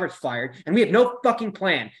Dave Roberts fired, and we have no fucking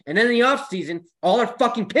plan. And then in the offseason, all our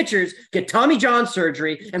fucking pitchers get Tommy John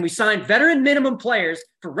surgery, and we sign veteran minimum players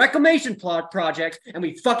for reclamation projects, and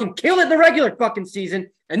we fucking kill it in the regular fucking season,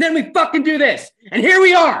 and then we fucking do this. And here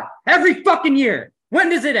we are, every fucking year. When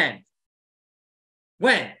does it end?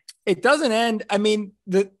 When? It doesn't end. I mean,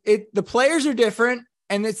 the players are different,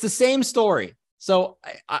 and it's the same story. So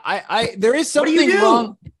I there is something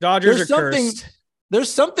wrong. Dodgers are cursed. There's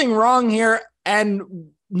something wrong here,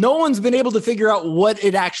 and no one's been able to figure out what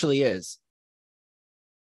it actually is.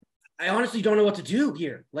 I honestly don't know what to do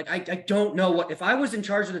here. Like, I don't know what, if I was in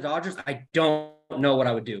charge of the Dodgers, I don't know what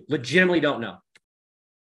I would do. Legitimately don't know.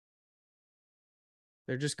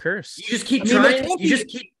 They're just cursed. You just keep trying.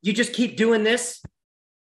 You just keep doing this.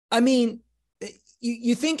 I mean,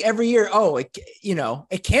 you think every year,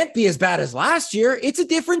 it can't be as bad as last year. It's a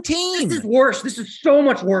different team. This is worse. This is so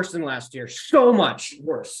much worse than last year. So much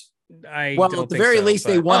worse. At the very least,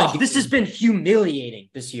 they won. This has been humiliating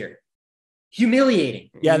this year. Humiliating.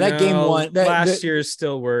 Yeah, that game won. Last year is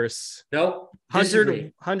still worse. Nope.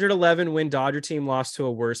 111 win Dodger team lost to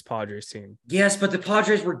a worse Padres team. Yes, but the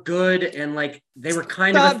Padres were good and like they were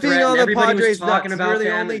kind Stop of a threat. being on the Everybody Padres was talking nuts. about You're the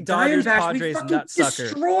them. only Dodgers Diamondbacks, we fucking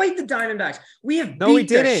destroyed the Diamondbacks. We have beat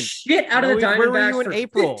the shit out of the Diamondbacks where were you in for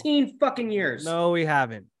April? 15 fucking years. No, we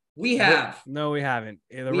haven't. We have. No, we haven't.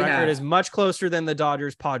 The record is much closer than the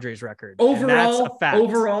Dodgers Padres record. Overall, that's a fact.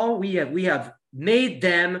 we have made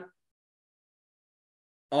them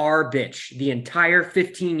our bitch the entire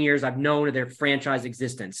 15 years I've known of their franchise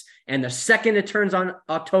existence. And the second it turns on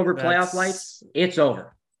October playoff lights, it's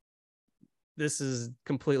over. This is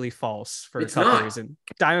completely false for a couple of reasons.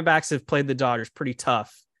 Diamondbacks have played the Dodgers pretty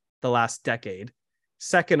tough the last decade.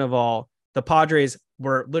 Second of all, the Padres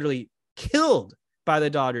were literally killed by the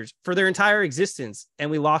Dodgers for their entire existence, and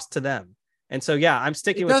we lost to them. And so, yeah, I'm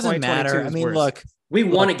sticking with 2022. Matter. I mean, look, we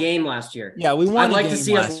won a game last year. Yeah, we won. I'd like to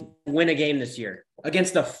see us win a game this year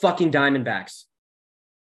against the fucking Diamondbacks.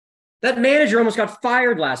 That manager almost got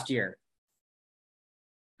fired last year.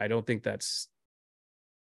 I don't think that's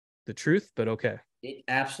the truth, but okay. It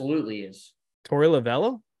absolutely is. Torey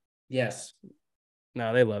Lovello? Yes.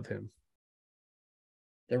 No, they love him.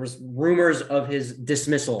 There was rumors of his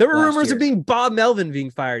dismissal. There were rumors of Bob Melvin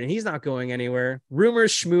being fired, and he's not going anywhere.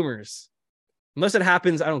 Rumors, schmoomers. Unless it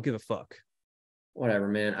happens, I don't give a fuck. Whatever,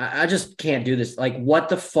 man. I just can't do this. Like, what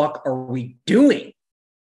the fuck are we doing?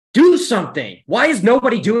 Do something. Why is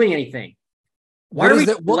nobody doing anything? Why are we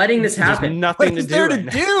letting this happen? There's nothing to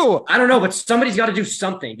do. I don't know, but somebody's got to do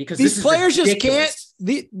something because these players just can't.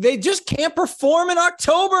 They just can't perform in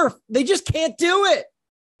October. They just can't do it.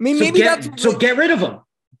 I mean, so get rid of them.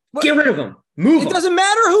 Get rid of them. Move. It doesn't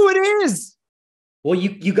matter who it is. Well,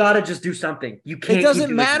 you got to just do something. You can't. It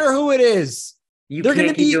doesn't matter who it is. They're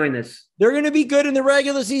can't keep doing this. They're going to be good in the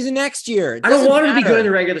regular season next year. I don't want them to be good in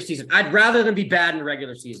the regular season. I'd rather them be bad in the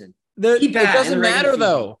regular season. It doesn't matter,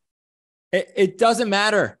 though. It doesn't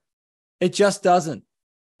matter. It just doesn't.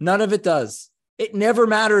 None of it does. It never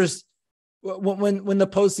matters when the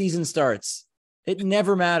postseason starts. It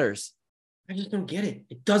never matters. I just don't get it.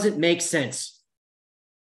 It doesn't make sense.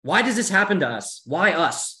 Why does this happen to us? Why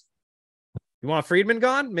us? You want Friedman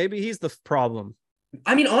gone? Maybe he's the problem.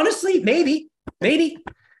 I mean, honestly, maybe.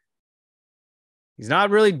 He's not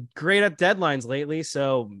really great at deadlines lately.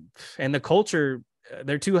 So, and the culture,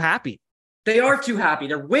 they're too happy. They are too happy.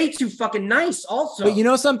 They're way too fucking nice also. But you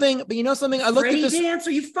know something? I looked at this. Dance?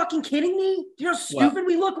 Are you fucking kidding me? Do you know how stupid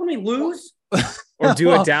we look when we lose? Or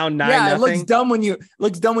do it down 9-0? Yeah, it looks dumb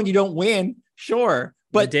when you don't win. Sure.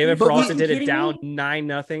 But David Frost did it down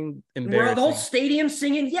 9-0. Embarrassing. The whole stadium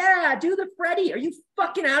singing, yeah, do the Freddie. Are you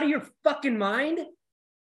fucking out of your fucking mind?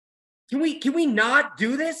 Can we not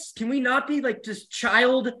do this? Can we not be like just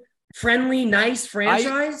child-friendly, nice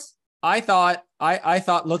franchise? I thought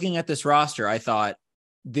looking at this roster, I thought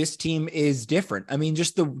this team is different. I mean,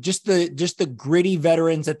 just the gritty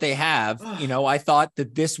veterans that they have, I thought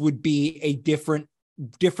that this would be a different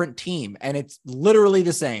team, and it's literally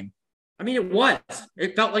the same. I mean,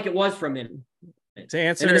 it felt like it was for a minute. To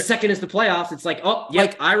answer, and then the second is the playoffs. It's like, oh,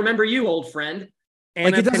 yeah, I remember you, old friend.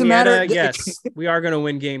 And it doesn't matter. Yes, we are going to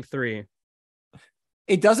win Game 3.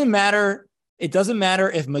 It doesn't matter. It doesn't matter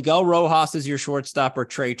if Miguel Rojas is your shortstop or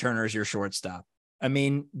Trey Turner is your shortstop. I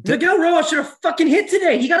mean, Miguel Rojas should have fucking hit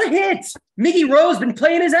today. He got a hit. Miggy Rose been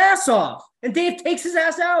playing his ass off, and Dave takes his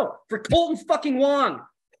ass out for Colton fucking Wong,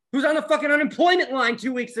 who's on the fucking unemployment line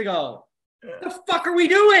 2 weeks ago. What the fuck are we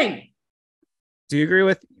doing? Do you agree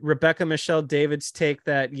with Rebecca Michelle David's take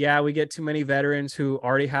that, yeah, we get too many veterans who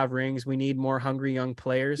already have rings. We need more hungry young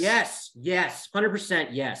players? Yes, 100%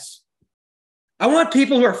 yes. I want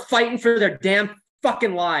people who are fighting for their damn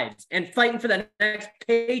fucking lives and fighting for that next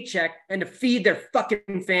paycheck and to feed their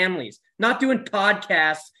fucking families. Not doing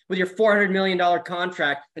podcasts with your $400 million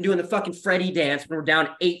contract and doing the fucking Freddie dance when we're down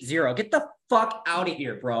 8-0. Get the fuck out of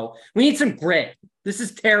here, bro. We need some grit. This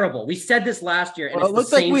is terrible. We said this last year. And it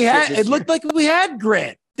looked like we had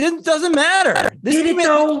grit. It doesn't matter. This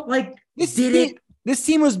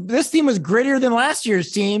team was grittier than last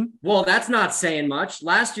year's team. Well, that's not saying much.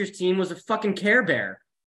 Last year's team was a fucking Care Bear.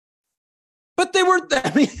 But they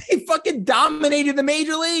fucking dominated the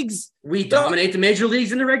major leagues. We dominate the major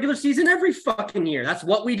leagues in the regular season every fucking year. That's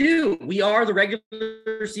what we do. We are the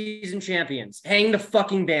regular season champions. Hang the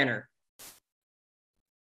fucking banner.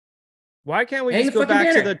 Why can't we just go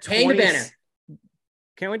back to the 20s?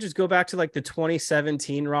 Can't we just go back to like the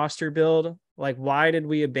 2017 roster build? Like, why did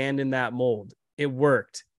we abandon that mold? It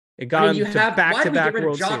worked. It got him to back-to-back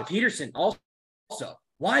World Series. Jock Peterson also.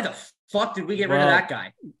 Why the fuck did we get rid of that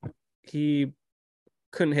guy? He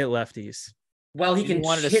couldn't hit lefties. Well, he can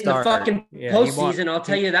hit in the fucking postseason. I'll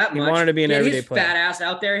tell you that much. He wanted to be an everyday player. Fat ass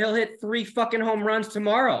out there. He'll hit 3 fucking home runs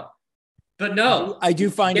tomorrow. But no, I do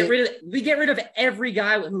find we get rid of every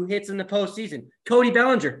guy who hits in the postseason. Cody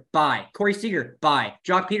Bellinger, bye. Corey Seager, bye.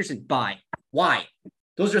 Jock Peterson, bye. Why?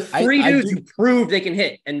 Those are 3 dudes who prove they can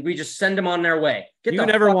hit, and we just send them on their way. You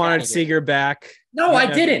never wanted Seager back. No,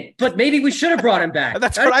 I didn't. But maybe we should have brought him back.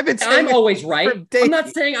 That's what I've been saying. I'm always right. I'm not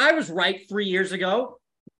saying I was right 3 years ago,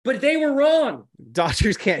 but they were wrong.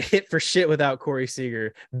 Dodgers can't hit for shit without Corey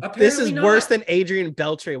Seager. This is worse than Adrian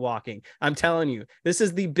Beltre walking. I'm telling you, this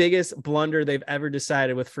is the biggest blunder they've ever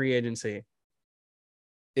decided with free agency.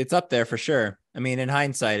 It's up there for sure. I mean, in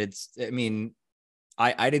hindsight,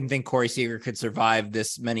 I didn't think Corey Seager could survive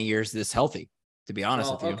this many years this healthy. to be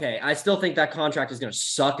honest with you. Okay, I still think that contract is going to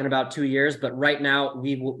suck in about 2 years, but right now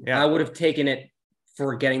I would have taken it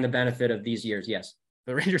for getting the benefit of these years. Yes.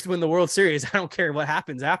 The Rangers win the World Series. I don't care what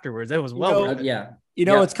happens afterwards. It was worth it. Yeah.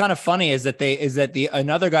 What's kind of funny is that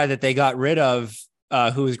another guy that they got rid of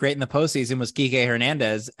who was great in the postseason was Kike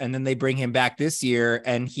Hernandez. And then they bring him back this year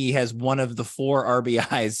and he has one of the 4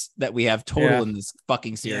 RBIs that we have total in this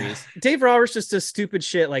fucking series. Yeah. Dave Roberts just does stupid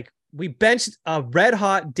shit. Like we benched a red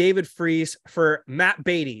hot David Freese for Matt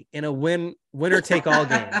Beatty in a winner take all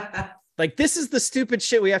game. Like this is the stupid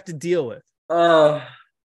shit we have to deal with.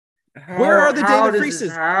 Where are the David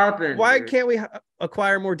Freeses? Why can't we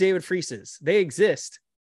acquire more David Freeses? They exist.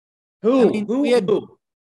 We had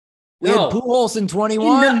Pujols in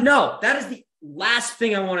 21. No, that is the last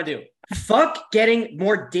thing I want to do. Fuck getting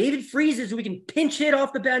more David Freeses who we can pinch hit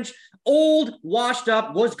off the bench. Old, washed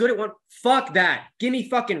up, was good at one. Fuck that. Give me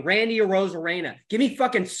fucking Randy Arozarena. Give me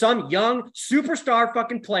fucking some young superstar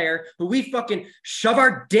fucking player who we fucking shove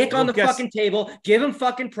our dick on the fucking table, give him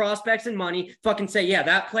fucking prospects and money, fucking say, yeah,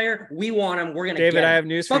 that player, we want him. We're going to David, get him. I have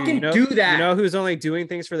news for you. Fucking do that. You know who's only doing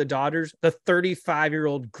things for the Dodgers? The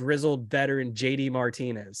 35-year-old grizzled veteran JD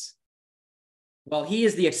Martinez. Well, he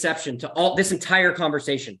is the exception to all this entire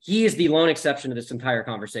conversation. He is the lone exception to this entire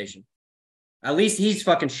conversation. At least he's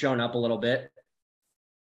fucking shown up a little bit.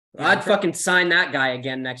 I'd fucking sign that guy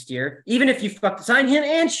again next year. Even if you fucking sign him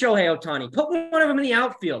and Shohei Ohtani. Put one of them in the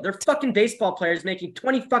outfield. They're fucking baseball players making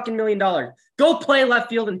 $20 fucking million. Go play left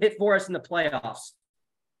field and hit for us in the playoffs.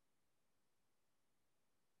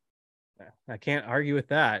 I can't argue with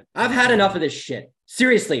that. I've had enough of this shit.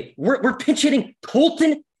 Seriously, we're pinch hitting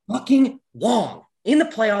Colton fucking Wong in the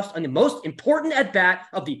playoffs on the most important at-bat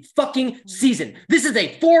of the fucking season. This is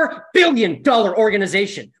a $4 billion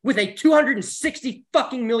organization with a $260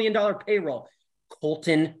 fucking million payroll.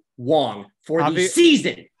 Colton Wong for the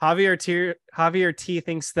season. Javier T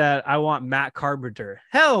thinks that I want Matt Carpenter.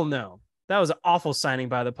 Hell no. That was an awful signing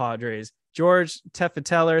by the Padres. George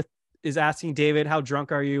Tefateller is asking David, how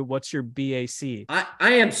drunk are you? What's your BAC? I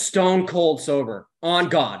am stone cold sober. On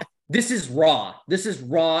God. This is raw. This is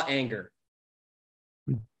raw anger.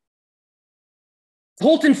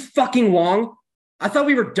 Colton fucking Wong. I thought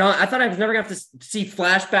we were done. I thought I was never going to have to see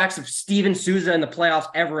flashbacks of Steven Souza in the playoffs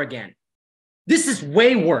ever again. This is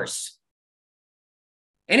way worse.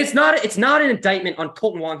 And it's not an indictment on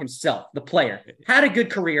Colton Wong himself, the player. Had a good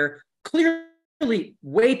career, clearly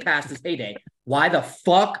way past his heyday. Why the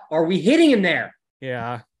fuck are we hitting him there?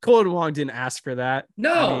 Yeah, Colton Wong didn't ask for that.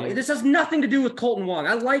 No, this has nothing to do with Colton Wong.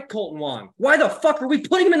 I like Colton Wong. Why the fuck are we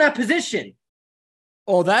putting him in that position?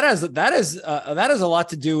 Oh, that is a lot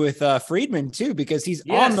to do with Friedman too, because he's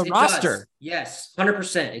on the roster. Does. Yes,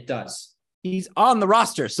 100%. It does. He's on the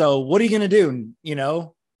roster. So what are you going to do? You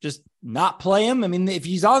know, just not play him. I mean, if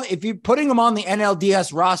you're putting him on the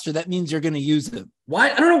NLDS roster, that means you're going to use him.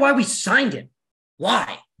 Why? I don't know why we signed him.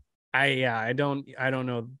 Why? I don't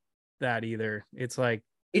know that either. It's like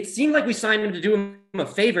it seemed like we signed him to do him a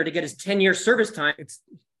favor to get his 10-year service time.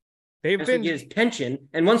 Get his pension,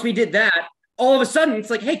 and once we did that, all of a sudden it's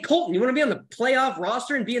like, hey Colton, you want to be on the playoff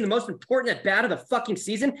roster and be in the most important at bat of the fucking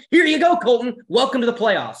season? Here you go, Colton. Welcome to the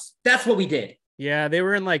playoffs. That's what we did. Yeah, they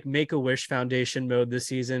were in like Make-A-Wish Foundation mode this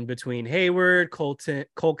season between Hayward, Colt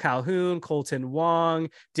Calhoun, Colton Wong,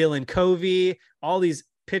 Dylan Covey, all these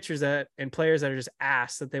pitchers and players that are just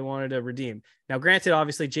ass that they wanted to redeem. Now, granted,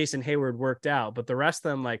 obviously Jason Hayward worked out, but the rest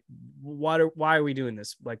of them, like, why are we doing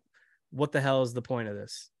this? Like, what the hell is the point of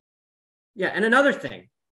this? Yeah, and another thing,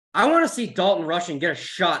 I want to see Dalton Rushing get a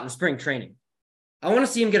shot in spring training. I want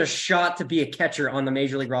to see him get a shot to be a catcher on the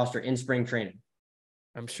Major League roster in spring training.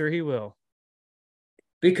 I'm sure he will.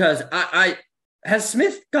 Because has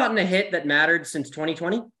Smith gotten a hit that mattered since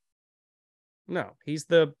 2020? No, he's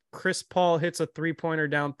the Chris Paul hits a 3-pointer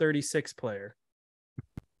down 36 player.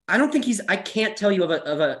 I don't think I can't tell you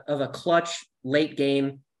of a clutch late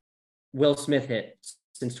game Will Smith hit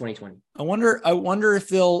since 2020. I wonder if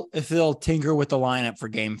they'll tinker with the lineup for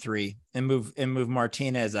game 3 and move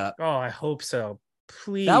Martinez up. Oh, I hope so.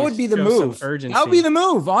 Please. That would be the move. Urgency. That would be the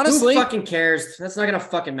move, honestly. Who fucking cares? That's not going to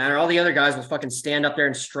fucking matter. All the other guys will fucking stand up there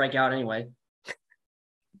and strike out anyway.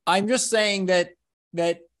 I'm just saying that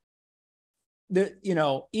you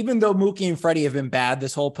know, even though Mookie and Freddie have been bad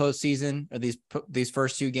this whole postseason or these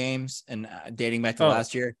first 2 games and dating back to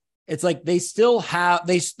last year, it's like they're still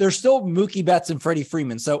Mookie Betts and Freddie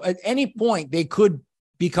Freeman. So at any point they could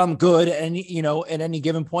become good and, you know, at any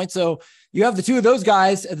given point. So you have the 2 of those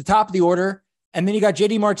guys at the top of the order. And then you got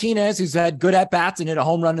JD Martinez, who's had good at-bats and hit a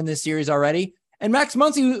home run in this series already. And Max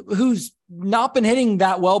Muncy, who's not been hitting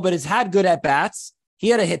that well, but has had good at-bats. He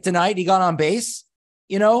had a hit tonight. He got on base.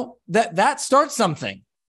 that starts something.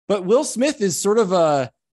 But Will Smith is sort of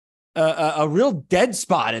a real dead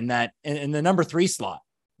spot in the number 3 slot.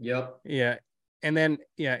 Yep. Yeah. And then,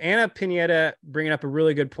 Anna Pineda bringing up a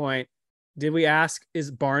really good point. Did we ask, is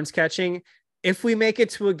Barnes catching? If we make it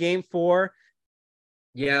to a game 4,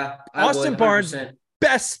 Austin Barnes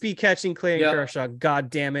best be catching Clayton Kershaw. God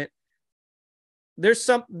damn it. There's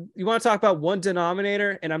you want to talk about one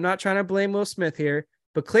denominator, and I'm not trying to blame Will Smith here,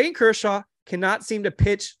 but Clayton Kershaw cannot seem to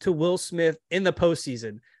pitch to Will Smith in the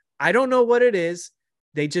postseason. I don't know what it is.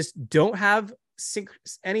 They just don't have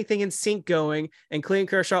anything in sync going, and Clayton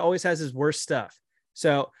Kershaw always has his worst stuff.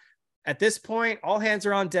 So at this point, all hands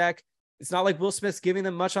are on deck. It's not like Will Smith's giving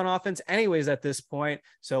them much on offense anyways at this point.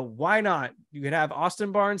 So why not? You could have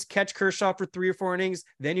Austin Barnes catch Kershaw for 3 or 4 innings.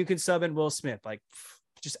 Then you can sub in Will Smith. Like,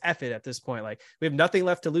 just F it at this point. Like, we have nothing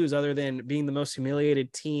left to lose other than being the most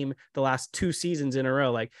humiliated team the last 2 seasons in a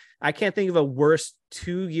row. Like, I can't think of a worse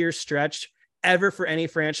 2-year stretch ever for any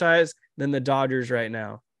franchise than the Dodgers right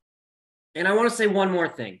now. And I want to say one more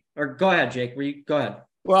thing. Or go ahead, Jake. Go ahead.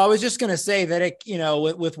 Well, I was just going to say that,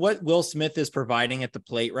 with what Will Smith is providing at the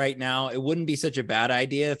plate right now, it wouldn't be such a bad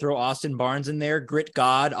idea to throw Austin Barnes in there. Grit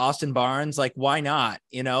God, Austin Barnes. Like, why not?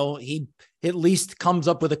 He at least comes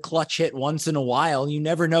up with a clutch hit once in a while. You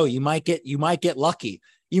never know. You might get lucky.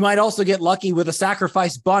 You might also get lucky with a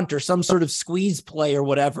sacrifice bunt or some sort of squeeze play or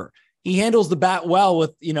whatever. He handles the bat well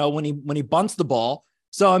with, when he bunts the ball.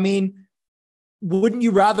 So, I mean, wouldn't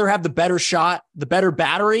you rather have the better shot, the better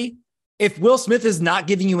battery? If Will Smith is not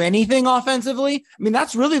giving you anything offensively, I mean,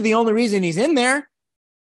 that's really the only reason he's in there.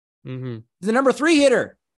 Mm-hmm. He's the number 3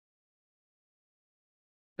 hitter.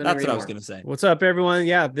 That's what I was going to say. What's up, everyone?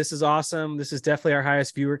 Yeah, this is awesome. This is definitely our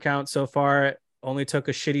highest viewer count so far. It only took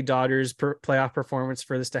a shitty Dodgers playoff performance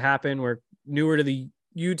for this to happen. We're newer to the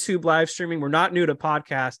YouTube live streaming. We're not new to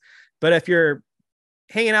podcast, but if you're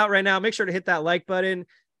hanging out right now, make sure to hit that like button.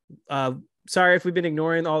 Sorry if we've been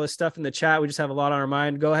ignoring all this stuff in the chat. We just have a lot on our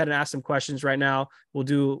mind. Go ahead and ask some questions right now. We'll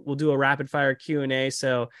do a rapid fire Q&A.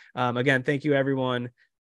 So again, thank you everyone.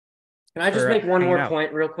 Can I just make one more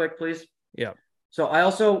point real quick, please? Yeah. So I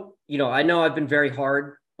also, I know I've been very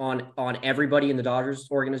hard on everybody in the Dodgers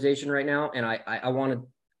organization right now. And I want to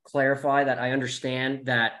clarify that I understand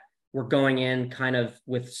that we're going in kind of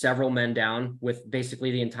with several men down, with basically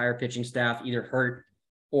the entire pitching staff either hurt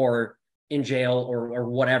or in jail or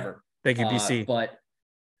whatever. Thank you, BC. But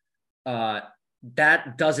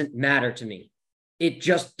that doesn't matter to me. It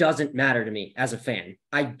just doesn't matter to me as a fan.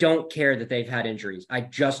 I don't care that they've had injuries. I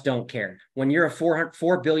just don't care. When you're a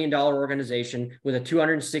 $4 billion organization with a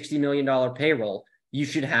 $260 million payroll, you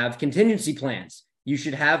should have contingency plans. You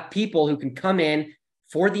should have people who can come in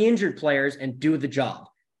for the injured players and do the job.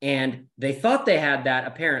 And they thought they had that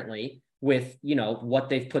apparently with, what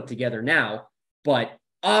they've put together now, but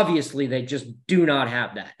obviously they just do not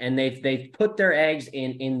have that. And they've put their eggs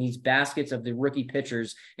in these baskets of the rookie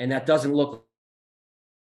pitchers. And that doesn't look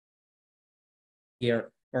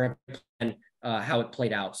here or how it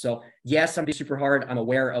played out. So yes, I'm being super hard. I'm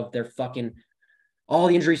aware of their all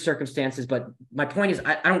the injury circumstances, but my point is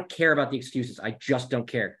I don't care about the excuses. I just don't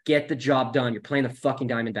care. Get the job done. You're playing the fucking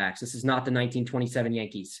Diamondbacks. This is not the 1927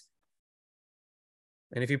 Yankees.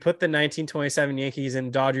 And if you put the 1927 Yankees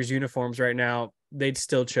in Dodgers uniforms right now, they'd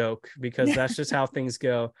still choke because that's just how things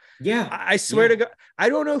go. Yeah. I swear to God, I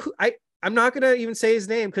don't know who I'm not going to even say his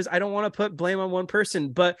name because I don't want to put blame on one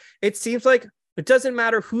person, but it seems like it doesn't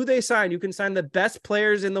matter who they sign. You can sign the best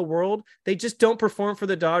players in the world. They just don't perform for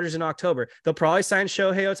the Dodgers in October. They'll probably sign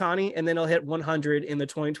Shohei Ohtani and then he'll hit 100 in the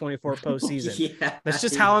 2024 postseason. That's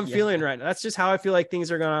just how I'm feeling right now. That's just how I feel like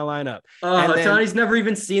things are going to line up. Ohtani's never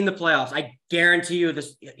even seen the playoffs. I guarantee you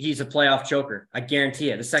he's a playoff choker. I guarantee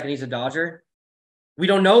it. The second he's a Dodger, we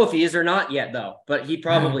don't know if he is or not yet, though, but he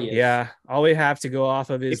probably is. Yeah. All we have to go off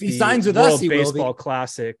of is if he signs with us, he Baseball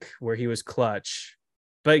Classic where he was clutch.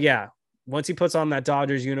 But yeah, once he puts on that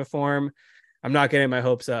Dodgers uniform, I'm not getting my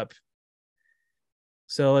hopes up.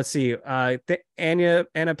 So let's see.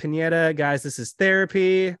 Anna Pineda, guys, this is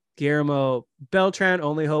therapy. Guillermo Beltran,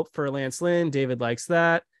 only hope for Lance Lynn. David likes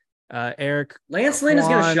that. Eric. Lance Lynn is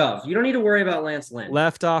going to shove. You don't need to worry about Lance Lynn.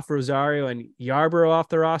 Left off Rosario and Yarbrough off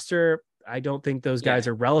the roster. I don't think those guys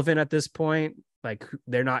are relevant at this point. Like,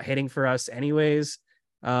 they're not hitting for us anyways.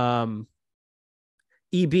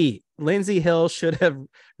 EB, Lindsey Hill should have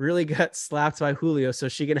really got slapped by Julio so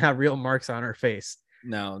she can have real marks on her face.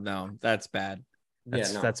 No, that's bad.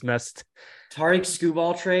 That's messed. Tariq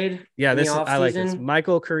Skubal trade. Yeah, I like this.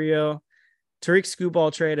 Michael Carrillo, Tariq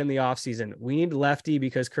Skubal trade in the offseason. We need lefty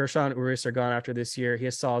because Kershaw and Urias are gone after this year. He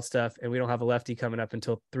has solid stuff, and we don't have a lefty coming up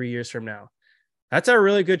until 3 years from now. That's a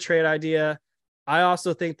really good trade idea. I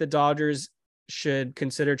also think the Dodgers should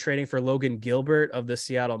consider trading for Logan Gilbert of the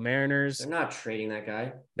Seattle Mariners. They're not trading that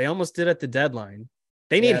guy. They almost did at the deadline.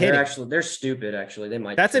 They need hitting. They're stupid. Actually, they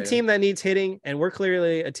might. That's a team that needs hitting, and we're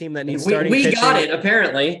clearly a team that needs starting. We pitching. got it.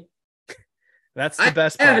 Apparently, that's the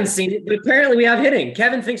best. I haven't seen it, but apparently we have hitting.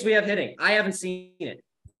 Kevin thinks we have hitting. I haven't seen it.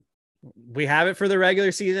 We have it for the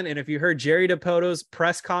regular season, and if you heard Jerry DePoto's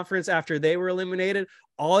press conference after they were eliminated,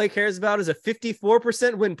 all he cares about is a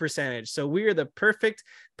 54% win percentage. So we are the perfect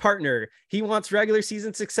partner. He wants regular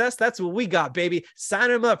season success. That's what we got, baby.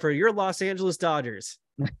 Sign him up for your Los Angeles Dodgers.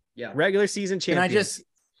 Yeah, regular season champion.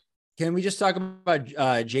 Can we just talk about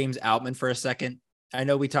James Outman for a second? I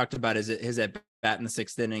know we talked about his at bat in the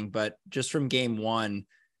 6th inning, but just from game 1,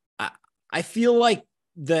 I feel like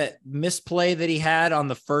the misplay that he had on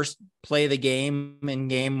the first play of the game in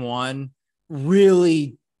game 1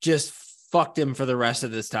 really just fucked him for the rest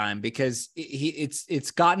of this time, because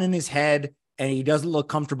it's gotten in his head and he doesn't look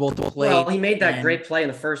comfortable at the plate. Well, he made that great play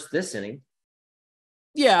in this inning.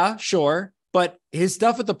 Yeah, sure. But his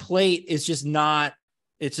stuff at the plate is just not,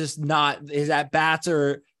 his at-bats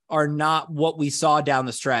are not what we saw down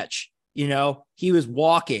the stretch. You know, he was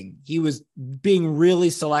walking, he was being really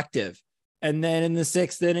selective. And then in the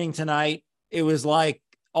 6th inning tonight, it was like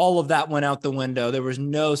all of that went out the window. There was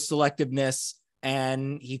no selectiveness,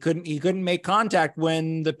 and he couldn't make contact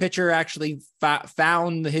when the pitcher actually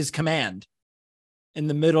found his command in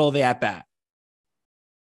the middle of the at-bat.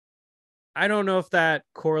 I don't know if that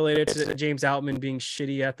correlated to James Outman being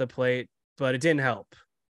shitty at the plate, but it didn't help.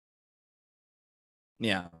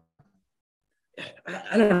 Yeah.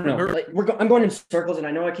 I don't know. Like, I'm going in circles, and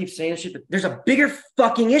I know I keep saying this shit, but there's a bigger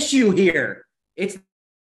fucking issue here. It's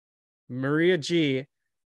Maria G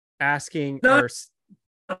asking not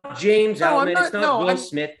James Outman. It's not Will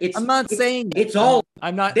Smith. I'm not saying it's all.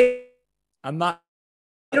 I'm not.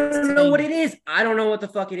 I don't know what it is. I don't know what the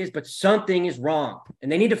fuck it is, but something is wrong, and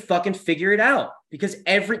they need to fucking figure it out, because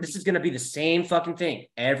this is going to be the same fucking thing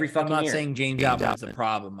every fucking year. I'm not saying James Outman is the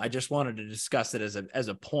problem. I just wanted to discuss it as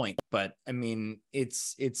a point, but I mean,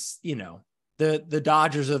 it's you know, the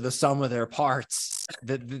Dodgers are the sum of their parts.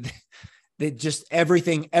 They just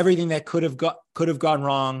everything that could have gone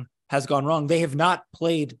wrong has gone wrong. They have not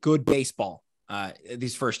played good baseball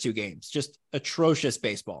these first 2 games. Just atrocious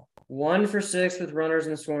baseball. 1 for 6 with runners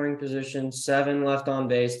in scoring position, 7 left on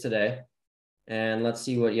base today. And let's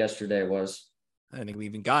see what yesterday was. I don't think we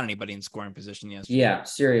even got anybody in scoring position yesterday. Yeah,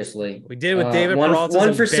 seriously. We did with David Peralta's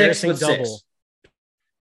 1 for 6 with double. 6.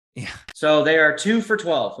 Yeah. So they are 2 for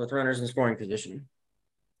 12 with runners in scoring position.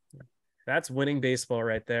 That's winning baseball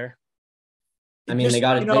right there. I mean, they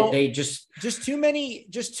got it. You know, they just too many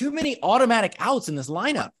automatic outs in this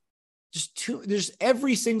lineup. There's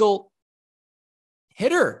every single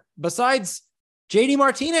hitter besides JD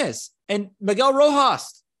Martinez and Miguel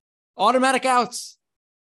Rojas, automatic outs.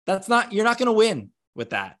 You're not going to win with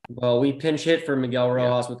that. Well, we pinch hit for Miguel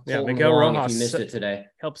Rojas with Colton Miguel Long Rojas if you missed it today.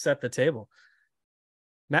 Help set the table.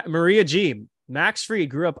 Maria G. Max Fried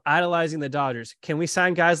grew up idolizing the Dodgers. Can we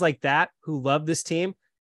sign guys like that who love this team?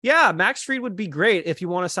 Yeah, Max Fried would be great if you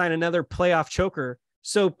want to sign another playoff choker.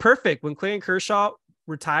 So perfect. When Clayton Kershaw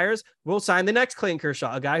retires, we'll sign the next Clayton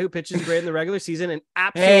Kershaw, a guy who pitches great in the regular season and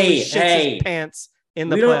absolutely shits his pants in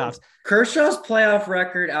the playoffs. Kershaw's playoff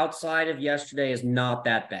record outside of yesterday is not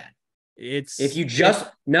that bad. If you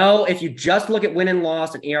just look at win and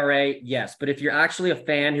loss and ERA, yes. But if you're actually a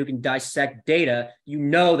fan who can dissect data, you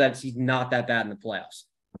know that he's not that bad in the playoffs.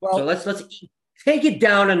 Well, so let's take it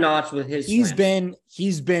down a notch with his. He's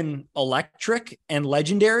been electric and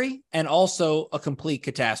legendary, and also a complete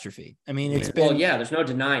catastrophe. I mean, it's been. Well, yeah, there's no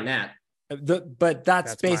denying that. But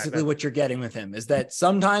that's basically what you're getting with him, is that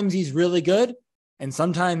sometimes he's really good, and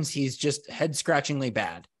sometimes he's just head-scratchingly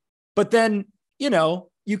bad. But then, you know,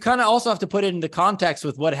 you kind of also have to put it into context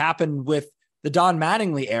with what happened with the Don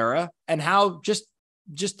Mattingly era and how just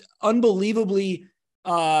unbelievably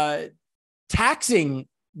taxing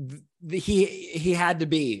he had to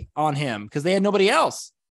be on him, because they had nobody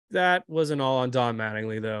else. That wasn't all on Don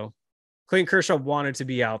Mattingly, though. Clayton Kershaw wanted to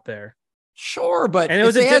be out there. Sure, but it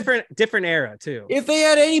was a different era too. If they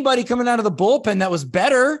had anybody coming out of the bullpen that was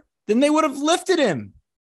better, then they would have lifted him.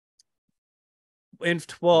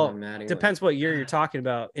 Depends what year you're talking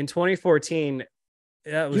about. In 2014,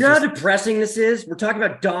 you know how depressing this is? We're talking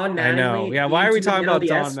about Don Mattingly. I know. Yeah, why are we talking about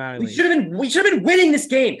Don Mattingly? We should have been winning this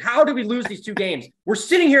game. How did we lose these 2 games? We're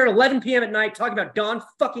sitting here at 11 p.m. at night talking about Don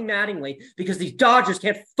fucking Mattingly because these Dodgers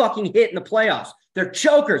can't fucking hit in the playoffs. They're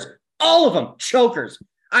chokers. All of them chokers.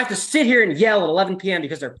 I have to sit here and yell at 11 p.m.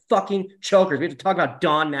 because they're fucking chokers. We have to talk about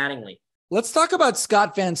Don Mattingly. Let's talk about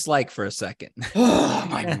Scott Van Slyke for a second. Oh,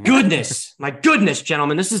 my goodness. My goodness,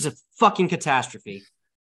 gentlemen. This is a fucking catastrophe.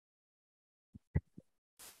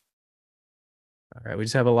 All right. We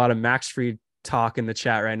just have a lot of Max Fried talk in the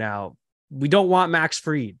chat right now. We don't want Max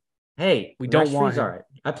Fried. Hey, we don't Max want Fried's him. all right.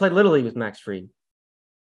 I played Little League with Max Fried.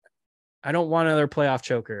 I don't want another playoff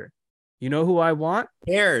choker. You know who I want?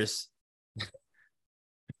 Who cares?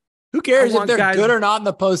 Who cares if they're good or not in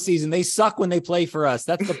the postseason? They suck when they play for us.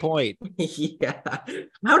 That's the point. Yeah.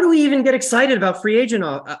 How do we even get excited about free agent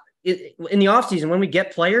in the offseason when we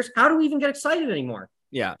get players? How do we even get excited anymore?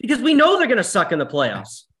 Yeah. Because we know they're going to suck in the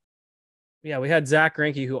playoffs. Yeah, we had Zach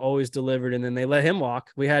Greinke who always delivered, and then they let him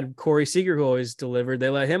walk. We had Corey Seager who always delivered. They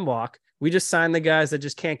let him walk. We just signed the guys that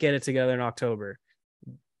just can't get it together in October.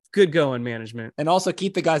 Good going, management. And also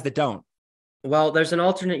keep the guys that don't. Well, there's an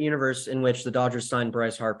alternate universe in which the Dodgers signed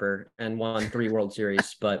Bryce Harper and won 3 World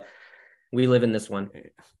Series, but we live in this one.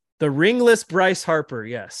 The ringless Bryce Harper,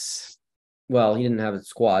 yes. Well, he didn't have a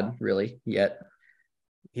squad, really, yet.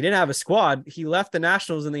 He didn't have a squad. He left the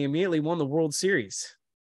Nationals, and they immediately won the World Series.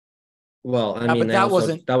 Well, I mean, but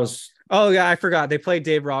that was. Oh, yeah, I forgot. They played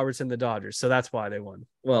Dave Roberts and the Dodgers, so that's why they won.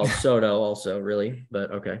 Well, Soto also, really,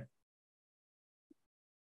 but okay.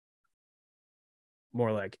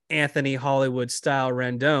 More like Anthony Hollywood style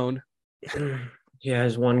Rendon. Yeah,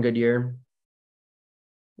 his one good year.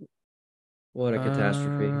 What a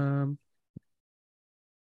catastrophe.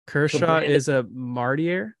 Kershaw is a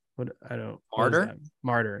martyr. Martyr?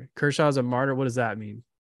 Martyr. Kershaw's a martyr. What does that mean?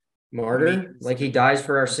 Martyr? Like he dies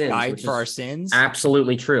for our sins. Died for our sins?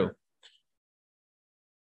 Absolutely true.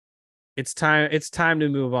 It's time to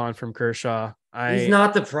move on from Kershaw. He's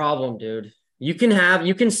not the problem, dude. You can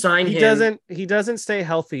sign him. He doesn't stay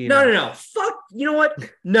healthy. No. Fuck. You know what?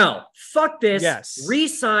 No. Fuck this. Yes.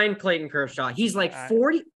 Re-sign Clayton Kershaw. He's like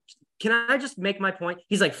 40. Can I just make my point?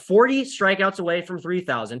 He's like 40 strikeouts away from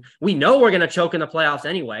 3,000. We know we're going to choke in the playoffs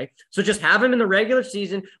anyway. So just have him in the regular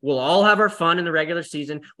season. We'll all have our fun in the regular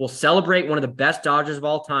season. We'll celebrate one of the best Dodgers of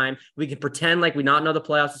all time. We can pretend like we not know the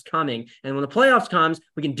playoffs is coming. And when the playoffs comes,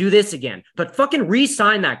 we can do this again. But fucking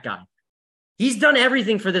re-sign that guy. He's done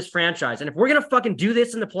everything for this franchise. And if we're going to fucking do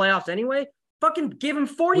this in the playoffs anyway, fucking give him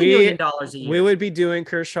 $40 million a year. We would be doing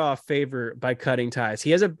Kershaw a favor by cutting ties.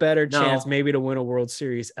 He has a better chance maybe to win a World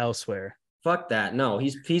Series elsewhere. Fuck that. No,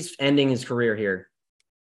 he's ending his career here.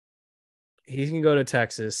 He can go to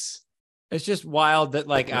Texas. It's just wild that,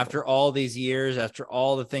 like, after all these years, after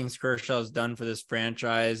all the things Kershaw's done for this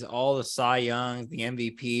franchise, all the Cy Youngs, the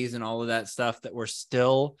MVPs, and all of that stuff, that we're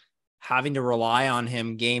still having to rely on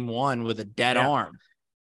him game one with a dead arm.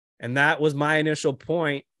 And that was my initial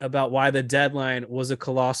point about why the deadline was a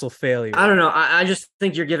colossal failure. I don't know. I just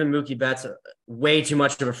think you're giving Mookie Betts way too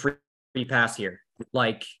much of a free pass here.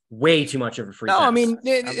 Like, way too much of a free pass. No, I mean,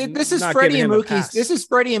 this is Freddie and Mookie's. This is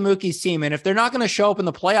Freddie and Mookie's team. And if they're not going to show up in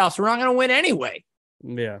the playoffs, we're not going to win anyway.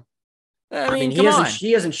 Yeah. I mean,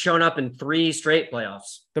 he hasn't shown up in 3 straight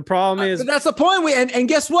playoffs. The problem is, but that's the point. And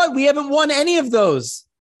guess what? We haven't won any of those.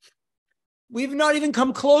 We've not even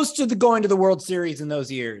come close to going to the World Series in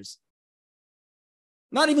those years.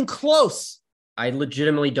 Not even close. I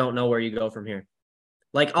legitimately don't know where you go from here.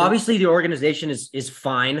 Like, obviously the organization is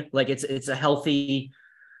fine. Like, it's a healthy,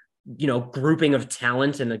 grouping of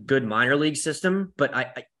talent and a good minor league system. But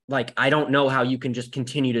I don't know how you can just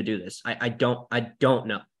continue to do this. I don't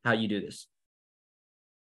know how you do this.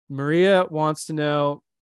 Maria wants to know,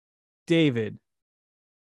 David.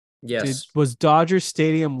 Yes. Was Dodger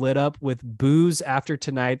Stadium lit up with booze after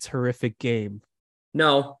tonight's horrific game?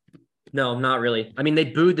 No, not really. I mean, they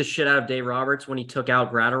booed the shit out of Dave Roberts when he took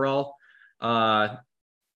out Gratterall.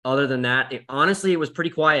 Other than that, honestly, it was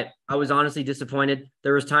pretty quiet. I was honestly disappointed.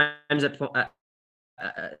 There was times in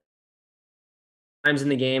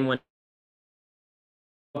the game when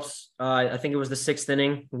I think it was the 6th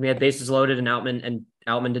inning when we had bases loaded and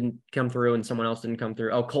Outman didn't come through and someone else didn't come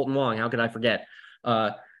through. Oh, Colton Wong, how could I forget?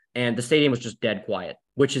 And the stadium was just dead quiet,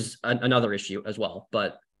 which is another issue as well.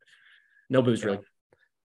 But no booze, really.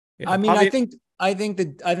 Yeah, I mean, I think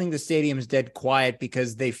the stadium's dead quiet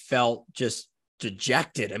because they felt just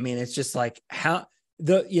dejected. I mean, it's just like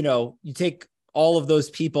you take all of those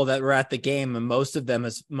people that were at the game, and most of them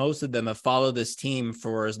have followed this team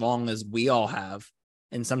for as long as we all have,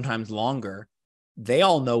 and sometimes longer. They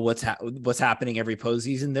all know what's happening every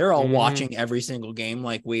postseason. They're all watching every single game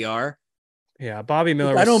like we are. Yeah, Bobby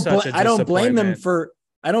Miller. I don't blame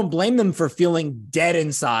them for feeling dead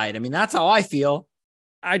inside. I mean, that's how I feel.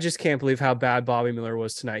 I just can't believe how bad Bobby Miller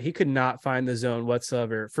was tonight. He could not find the zone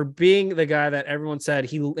whatsoever. For being the guy that everyone said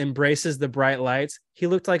he embraces the bright lights, he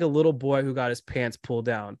looked like a little boy who got his pants pulled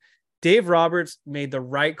down. Dave Roberts made the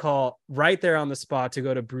right call right there on the spot to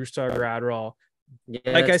go to Brewstar Gradwell. Yes,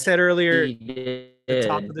 like I said earlier, he the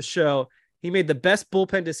top did. of the show, he made the best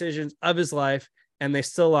bullpen decisions of his life, and they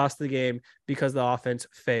still lost the game because the offense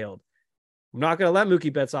failed. I'm not going to let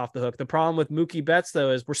Mookie Betts off the hook. The problem with Mookie Betts,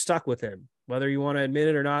 though, is we're stuck with him. Whether you want to admit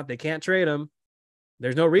it or not, they can't trade him.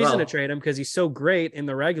 There's no reason to trade him because he's so great in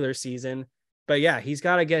the regular season. But yeah, he's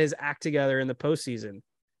got to get his act together in the postseason.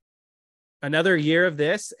 Another year of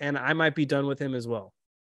this, and I might be done with him as well.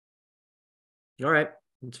 All right.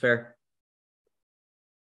 That's fair.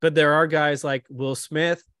 But there are guys like Will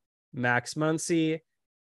Smith, Max Muncy,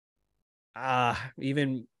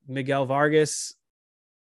 even Miguel Vargas.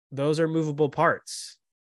 Those are movable parts.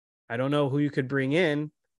 I don't know who you could bring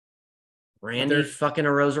in. Randy fucking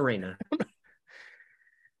Arozarena.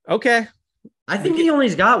 Okay. I think he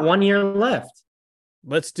only's got 1 year left.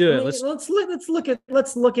 Let's do it. Let's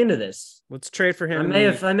look into this. Let's trade for him.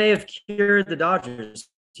 I may have cured the Dodgers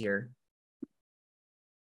here.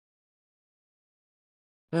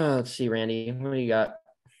 Let's see, Randy. What do you got?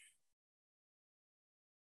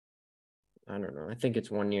 I don't know. I think it's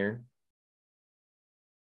 1 year.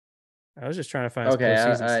 I was just trying to find.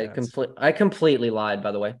 Okay, I completely lied.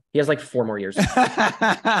 By the way, he has like 4 more years.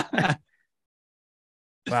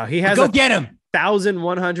 Wow, he has go get him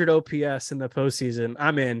 1,100 OPS in the postseason.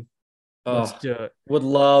 I'm in. Let's do it. Would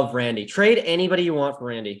love Randy. Trade anybody you want for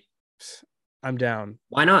Randy. I'm down.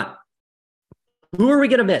 Why not? Who are we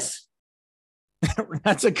gonna miss?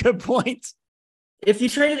 That's a good point. If you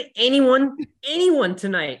traded anyone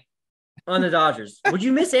tonight on the Dodgers, would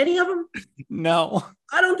you miss any of them? No.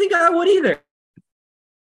 I don't think I would either.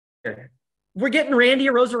 We're getting Randy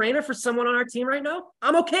Arozarena for someone on our team right now.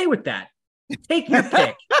 I'm okay with that. Take your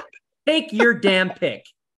pick. Take your damn pick.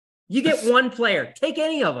 You get one player. Take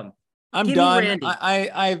any of them. I'm done.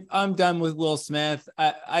 I'm done with Will Smith.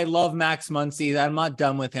 I love Max Muncy. I'm not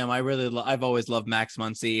done with him. I've always loved Max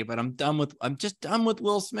Muncy, but I'm just done with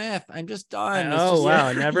Will Smith. I'm just done. Wow.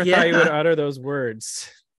 I never thought you would utter those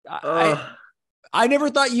words. I never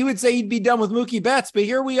thought you would say you'd be done with Mookie Betts, but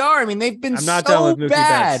here we are. I mean, they've been I'm not so done with Mookie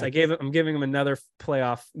bad. Betts. I'm giving him another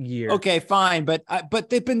playoff year. Okay, fine. But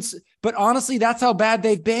honestly, that's how bad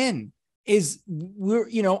they've been. I'm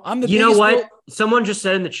the You know what? Someone just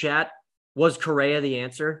said in the chat, was Correa the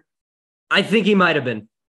answer? I think he might have been.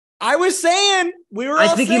 I was saying I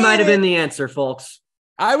think he might have been the answer, folks.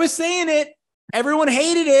 I was saying it. Everyone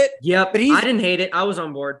hated it. Yep, but I didn't hate it. I was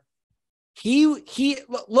on board. Look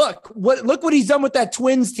what he's done with that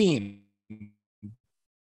Twins team.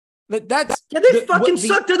 They suck. They're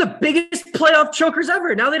the biggest playoff chokers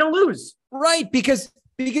ever. Now they don't lose. Right, because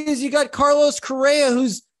you got Carlos Correa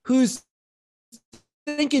who's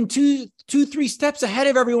thinking two, 3 steps ahead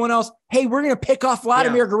of everyone else. Hey, we're going to pick off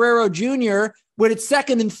Vladimir Guerrero Jr. when it's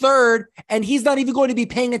second and third, and he's not even going to be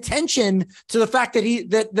paying attention to the fact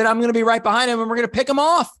that I'm going to be right behind him and we're going to pick him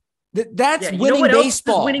off. That's winning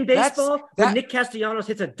baseball. Winning baseball when Nick Castellanos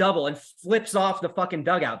hits a double and flips off the fucking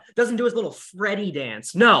dugout. Doesn't do his little Freddy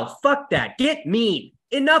dance. No, fuck that. Get mean.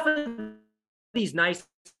 Enough of these nice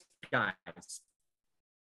guys.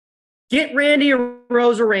 Get Randy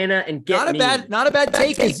Arozarena and get not a bad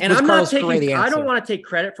take. And I'm not taking. I don't want to take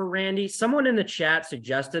credit for Randy. Someone in the chat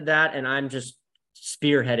suggested that, and I'm just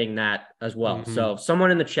spearheading that as well. Mm-hmm. So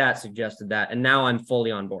someone in the chat suggested that, and now I'm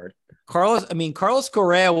fully on board. Carlos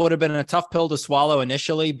Correa would have been a tough pill to swallow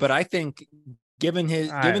initially, but I think given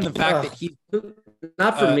the fact that he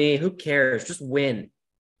not for me, who cares? Just win.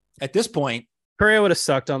 At this point, Correa would have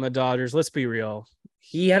sucked on the Dodgers. Let's be real.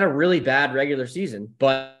 He had a really bad regular season,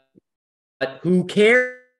 but who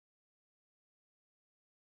cares?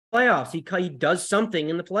 Playoffs. He does something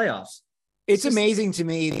in the playoffs. It's amazing to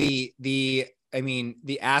me the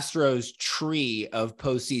Astros tree of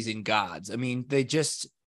postseason gods. I mean,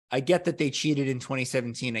 I get that they cheated in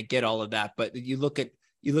 2017. I get all of that, but you look at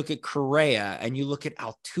Correa and you look at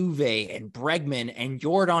Altuve and Bregman and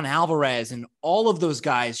Yordan Alvarez and all of those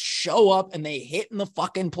guys show up and they hit in the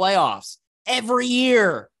fucking playoffs every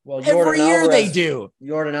year. Well, every year they do.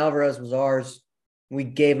 Yordan Alvarez was ours. We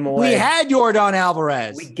gave him away. We had Yordan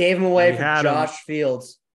Alvarez. We gave him away for Josh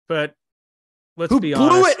Fields. But let's be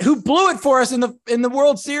honest. Who blew it for us in the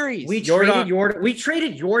World Series? We traded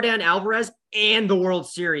Yordan Alvarez and the World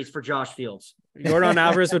Series for Josh Fields. Yordan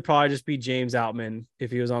Alvarez would probably just be James Outman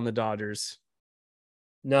if he was on the Dodgers.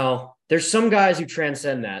 No, there's some guys who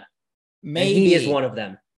transcend that. Maybe he is one of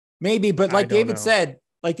them. Maybe, but like David said,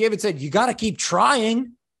 you got to keep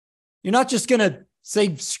trying. You're not just going to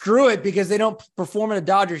say screw it because they don't perform in a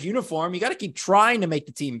Dodgers uniform. You got to keep trying to make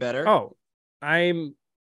the team better. Oh, I'm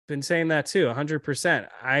been saying that too, 100%.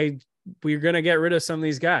 I we're going to get rid of some of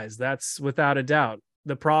these guys. That's without a doubt.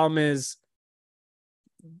 The problem is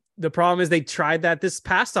they tried that this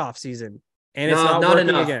past off season and it's not working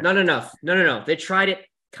enough. again. Not enough. No. They tried it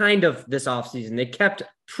kind of this offseason. They kept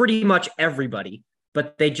pretty much everybody,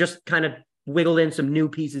 but they just kind of wiggled in some new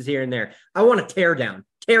pieces here and there. I want to tear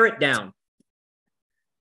it down.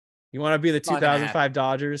 You want to be the 2005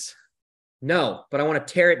 Dodgers? No, but I want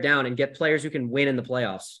to tear it down and get players who can win in the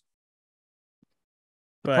playoffs.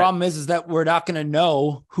 The problem is that we're not going to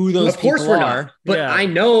know who those people we're are. Not, but I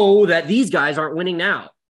know that these guys aren't winning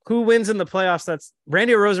now. Who wins in the playoffs? That's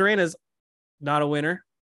Randy Rosarena's not a winner.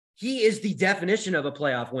 He is the definition of a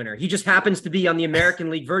playoff winner. He just happens to be on the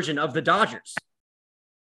American League version of the Dodgers.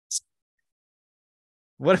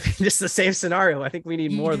 What if just the same scenario? I think we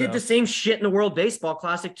need more. He did the same shit in the World Baseball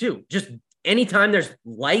Classic too. Just anytime there's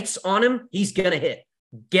lights on him, he's going to hit.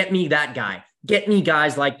 Get me that guy. Get me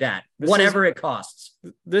guys like that. Whatever it costs.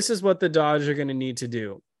 This is what the Dodgers are going to need to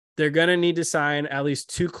do. They're going to need to sign at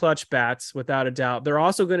least 2 clutch bats, without a doubt. They're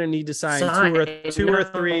also going to need to sign two or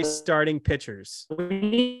three starting pitchers. We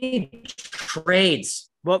need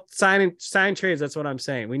trades. Well, sign trades. That's what I'm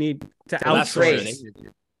saying. We need to out trades.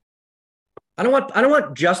 I don't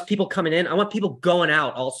want just people coming in. I want people going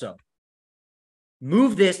out also.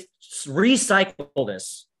 Move this, recycle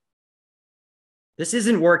this. This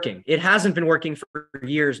isn't working. It hasn't been working for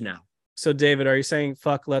years now. So, David, are you saying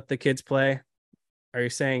fuck, let the kids play? Are you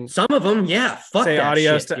saying some of them? Yeah, fuck say that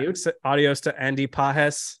adios shit, dude. Adios to Andy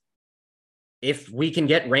Pajes. If we can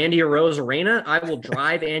get Randy Arozarena, I will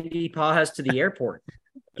drive Andy Pajes to the airport.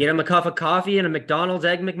 Get him a cup of coffee and a McDonald's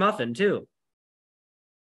Egg McMuffin too.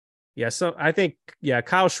 Yeah, so I think,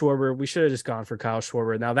 Kyle Schwarber, we should have just gone for Kyle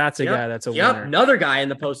Schwarber. Now that's a guy that's a winner. Another guy in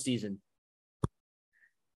the postseason.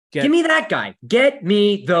 Give me that guy. Get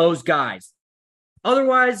me those guys.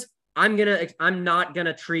 Otherwise, I'm not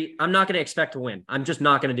gonna expect to win. I'm just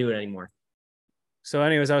not gonna do it anymore. So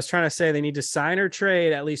anyways, I was trying to say they need to sign or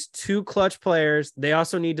trade at least 2 clutch players. They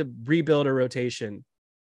also need to rebuild a rotation.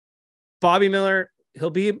 Bobby Miller, he'll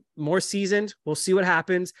be more seasoned. We'll see what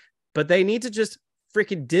happens, but they need to just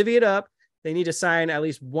freaking divvy it up. They need to sign at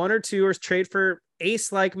least 1 or 2 or trade for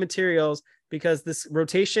ace-like materials, because this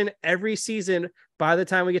rotation every season, by the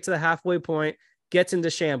time we get to the halfway point, gets into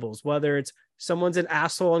shambles, whether it's someone's an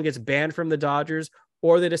asshole and gets banned from the Dodgers,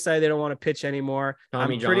 or they decide they don't want to pitch anymore.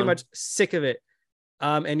 I'm pretty much sick of it.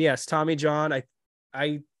 And yes, Tommy John,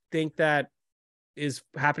 I think that is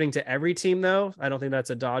happening to every team though. I don't think that's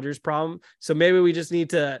a Dodgers problem. So maybe we just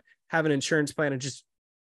need to have an insurance plan and just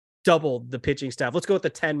double the pitching staff. Let's go with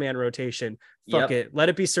the 10-man rotation. Fuck it. Let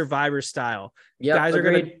it be Survivor style. Guys are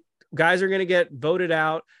going to get voted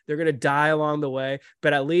out. They're going to die along the way,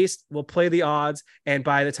 but at least we'll play the odds. And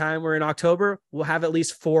by the time we're in October, we'll have at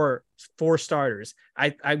least four starters.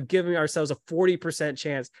 I'm giving ourselves a 40%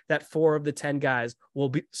 chance that 4 of the 10 guys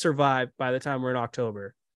will survive by the time we're in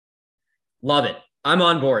October. Love it. I'm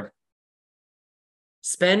on board.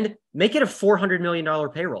 Make it a $400 million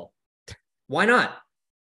payroll. Why not?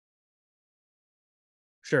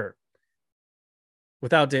 Sure.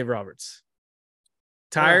 Without Dave Roberts.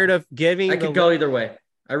 Tired of giving. I could go either way.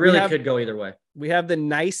 I really could go either way. We have the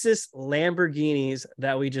nicest Lamborghinis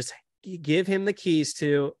that we just give him the keys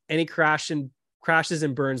to, and he crashes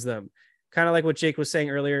and burns them. Kind of like what Jake was saying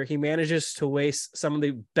earlier. He manages to waste some of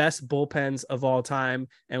the best bullpens of all time,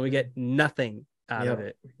 and we get nothing out of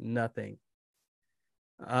it. Nothing.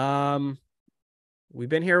 We've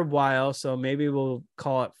been here a while, so maybe we'll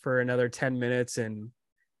call it for another 10 minutes and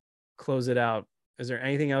close it out. Is there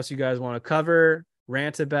anything else you guys want to cover,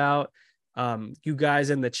 rant about? You guys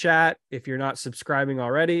in the chat, if you're not subscribing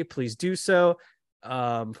already, please do so.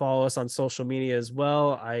 Follow us on social media as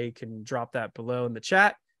well. I can drop that below in the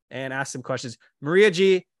chat and ask some questions. Maria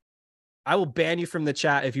G, I will ban you from the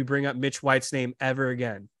chat if you bring up Mitch White's name ever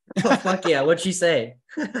again. Oh, fuck yeah. What'd she say?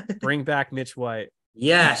 Bring back Mitch White.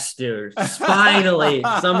 Yes, dude. Finally,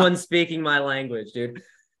 someone speaking my language, dude.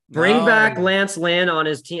 Bring back Lance Lynn on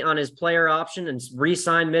his team, on his player option, and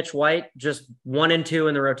re-sign Mitch White. Just 1 and 2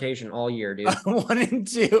 in the rotation all year, dude. 1 and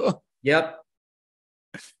 2. Yep.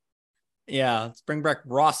 Yeah, let's bring back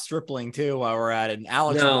Ross Stripling too while we're at it. And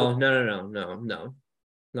Alex. No,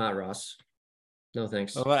 not Ross. No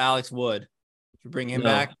thanks. What about Alex Wood? Should we bring him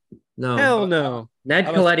back? No. Hell no. Ned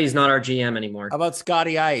Colletti's not our GM anymore. How about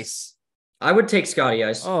Scotty Ice? I would take Scotty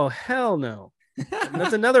Ice. Oh, hell no.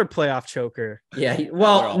 That's another playoff choker. Yeah.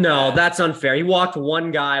 That's unfair. He walked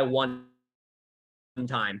one guy one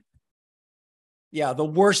time. Yeah, the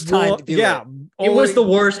worst time to do it. It was the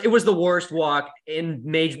worst. It was the worst walk in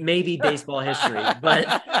maybe baseball history,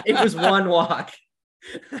 but it was one walk.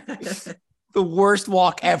 The worst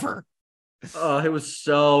walk ever. Oh, it was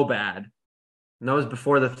so bad. And that was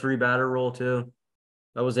before the 3-batter rule too.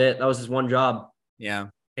 That was it. That was his one job. Yeah.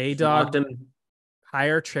 A-Dog, him.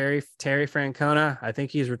 hire Terry Francona. I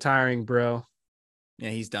think he's retiring, bro. Yeah,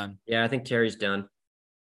 he's done. Yeah, I think Terry's done.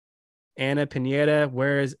 Anna Pineda,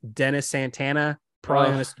 where is Dennis Santana?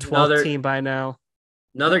 Probably on his 12th team by now.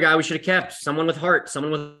 Another guy we should have kept. Someone with heart.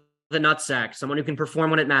 Someone with a nutsack. Someone who can perform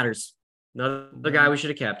when it matters. Another guy we should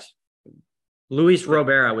have kept. Luis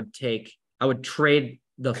Robert, I would take. I would trade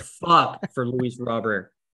the fuck for Luis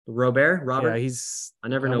Robert. Robert? Yeah,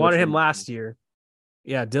 I wanted him last year.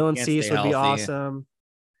 Yeah, Dylan Cease would be awesome.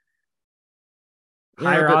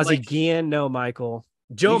 Hire Ozzie Guillen. No, Michael.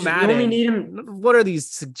 Joe Madden. You only need him. What are these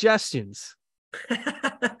suggestions?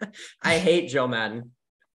 I hate Joe Madden.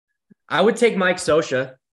 I would take Mike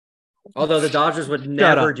Scioscia, although the Dodgers would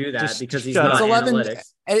never do that because he's not analytics.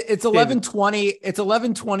 It's 11:20. It's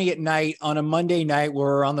 11:20 at night on a Monday night.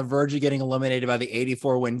 We're on the verge of getting eliminated by the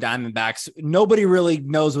 84-win Diamondbacks. Nobody really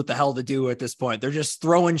knows what the hell to do at this point. They're just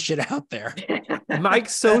throwing shit out there. Mike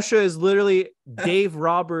Scioscia is literally Dave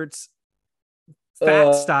Roberts'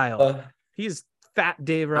 fat style. He's fat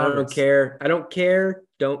Dave Roberts. I don't care.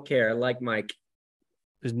 Don't care. I like Mike.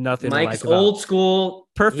 There's nothing. Mike's old school,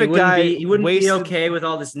 perfect guy. He wouldn't be okay with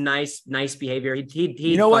all this nice behavior. He'd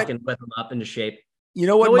fucking whip him up into shape. You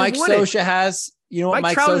know what Mike Scioscia has? You know what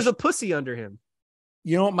Mike Trout is a pussy under him.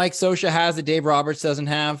 You know what Mike Scioscia has that Dave Roberts doesn't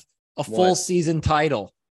have? A full season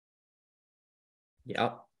title.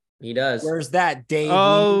 Yeah, he does. Where's that, Dave?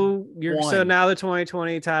 Oh, so now the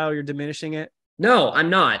 2020 title, you're diminishing it? No, I'm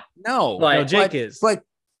not. No, Jake is. But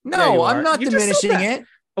no, I'm not diminishing it.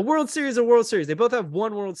 A World Series, a World Series. They both have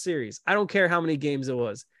one World Series. I don't care how many games it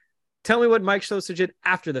was. Tell me what Mike Scioscia did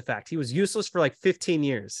after the fact. He was useless for like 15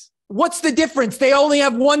 years. What's the difference? They only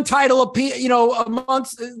have one title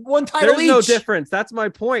amongst one title. There's no difference. That's my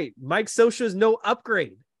point. Mike Scioscia is no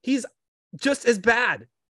upgrade. He's just as bad.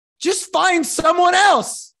 Just find someone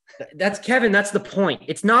else. That's Kevin. That's the point.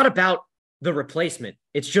 It's not about the replacement.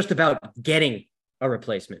 It's just about getting a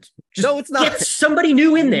replacement. No, it's not. Get somebody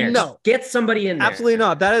new in there. No, get somebody in there. Absolutely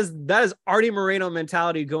not. That is Artie Moreno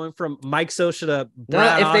mentality going from Mike Scioscia to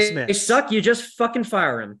Brad Osmond. If they suck, you just fucking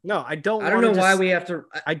fire him. No, I don't know why we have to.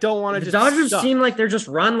 I don't want to. The Dodgers seem like they're just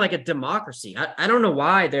run like a democracy. I don't know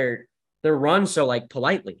why they're run so like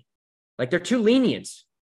politely, like they're too lenient.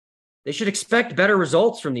 They should expect better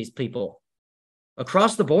results from these people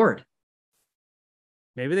across the board.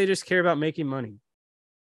 Maybe they just care about making money.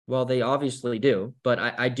 Well, they obviously do, but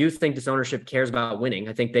I do think this ownership cares about winning.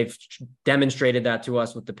 I think they've demonstrated that to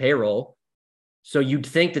us with the payroll. So you'd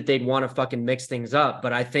think that they'd want to fucking mix things up,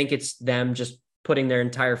 but I think it's them just putting their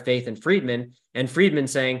entire faith in Friedman and Friedman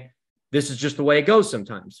saying, this is just the way it goes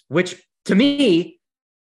sometimes, which to me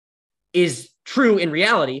is true in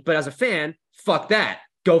reality. But as a fan, fuck that.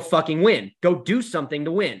 Go fucking win. Go do something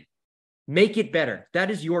to win. Make it better.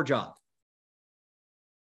 That is your job.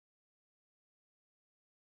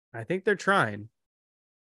 I think they're trying.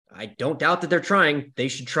 I don't doubt that they're trying. They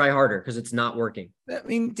should try harder because it's not working. I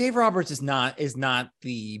mean, Dave Roberts is not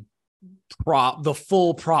the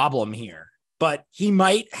full problem here, but he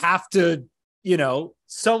might have to,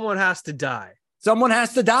 someone has to die. Someone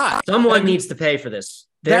has to die. Someone needs to pay for this.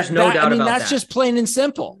 There's no doubt about that. That's just plain and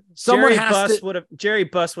simple. Jerry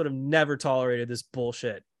Buss would have never tolerated this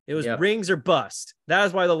bullshit. It was rings or bust. That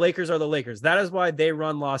is why the Lakers are the Lakers. That is why they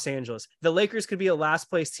run Los Angeles. The Lakers could be a last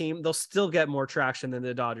place team. They'll still get more traction than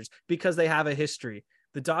the Dodgers because they have a history.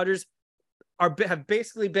 The Dodgers have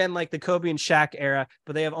basically been like the Kobe and Shaq era,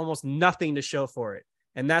 but they have almost nothing to show for it.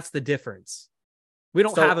 And that's the difference. We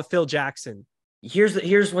don't have a Phil Jackson. Here's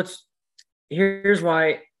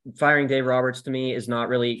why firing Dave Roberts to me is not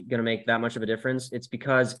really going to make that much of a difference. It's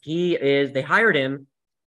because they hired him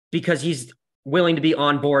because he's willing to be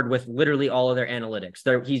on board with literally all of their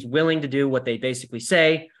analytics. He's willing to do what they basically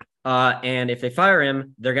say. And if they fire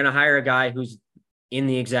him, they're going to hire a guy who's in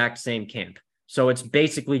the exact same camp. So it's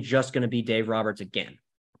basically just going to be Dave Roberts again.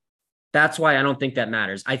 That's why I don't think that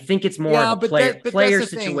matters. I think it's more of a player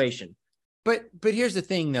situation. But here's the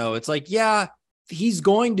thing, though. It's like, he's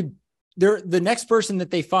going to the next person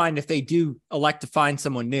that they find, if they do elect to find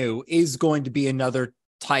someone new, is going to be another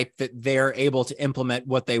type that they're able to implement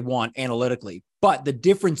what they want analytically. But the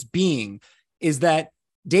difference being is that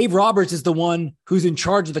Dave Roberts is the one who's in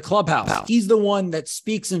charge of the clubhouse. He's the one that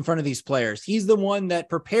speaks in front of these players. He's the one that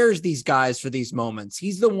prepares these guys for these moments.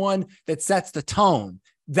 He's the one that sets the tone.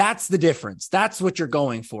 That's the difference. That's what you're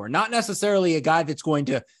going for. Not necessarily a guy that's going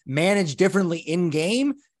to manage differently in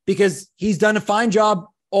game, because he's done a fine job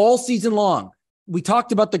all season long. We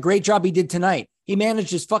talked about the great job he did tonight. He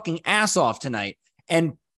managed his fucking ass off tonight.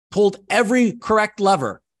 And pulled every correct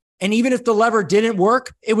lever. And even if the lever didn't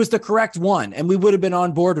work, it was the correct one and we would have been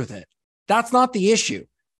on board with it. That's not the issue.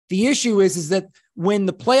 The issue is that when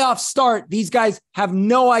the playoffs start, these guys have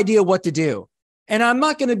no idea what to do. And I'm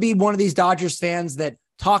not going to be one of these Dodgers fans that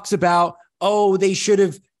talks about, oh, they should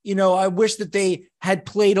have, I wish that they had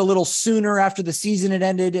played a little sooner after the season had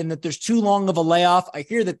ended and that there's too long of a layoff. I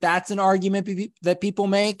hear that that's an argument that people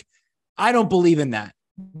make. I don't believe in that.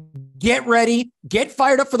 Get ready, get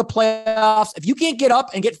fired up for the playoffs. If you can't get up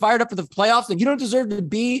and get fired up for the playoffs, then you don't deserve to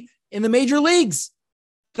be in the major leagues.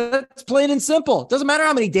 That's plain and simple. It doesn't matter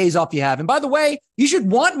how many days off you have. And by the way, you should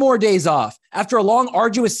want more days off after a long,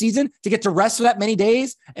 arduous season to get to rest for that many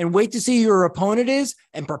days and wait to see who your opponent is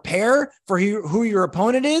and prepare for who your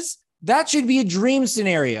opponent is. That should be a dream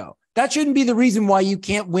scenario. That shouldn't be the reason why you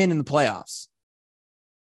can't win in the playoffs.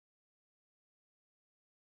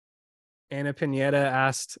 Anna Pineda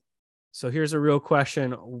asked, so here's a real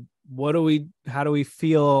question. How do we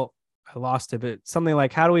feel? I lost it, but something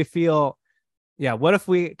like, how do we feel? Yeah. What if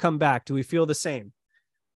we come back? Do we feel the same?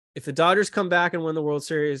 If the Dodgers come back and win the World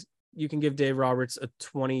Series, you can give Dave Roberts a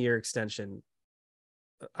 20-year extension.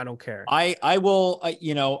 I don't care. I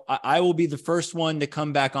will be the first one to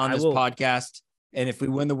come back on this podcast. And if we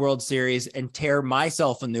win the World Series and tear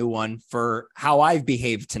myself a new one for how I've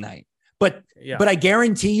behaved tonight, but I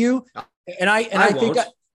guarantee you, I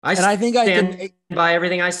think I can by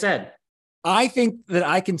everything I said. I think that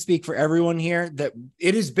I can speak for everyone here that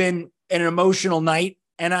it has been an emotional night.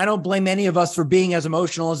 And I don't blame any of us for being as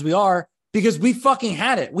emotional as we are because we fucking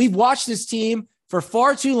had it. We've watched this team for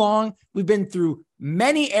far too long. We've been through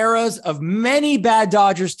many eras of many bad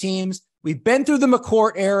Dodgers teams. We've been through the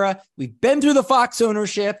McCourt era. We've been through the Fox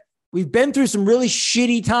ownership. We've been through some really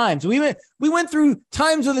shitty times. We went through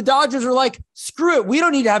times where the Dodgers were like, screw it. We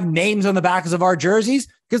don't need to have names on the backs of our jerseys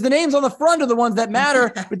because the names on the front are the ones that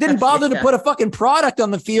matter, but didn't bother to put a fucking product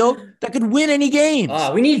on the field that could win any games.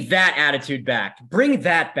 Oh, we need that attitude back. Bring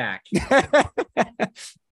that back.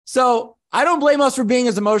 So I don't blame us for being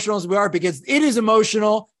as emotional as we are because it is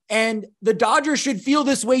emotional and the Dodgers should feel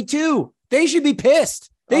this way too. They should be pissed.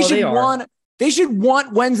 They should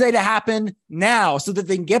want Wednesday to happen now so that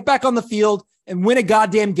they can get back on the field and win a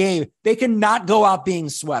goddamn game. They cannot go out being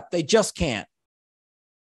swept. They just can't.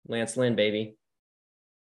 Lance Lynn, baby.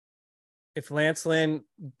 If Lance Lynn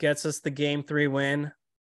gets us the Game 3 win,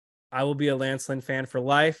 I will be a Lance Lynn fan for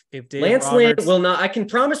life. If Dave Lance Roberts... Lynn will not. I can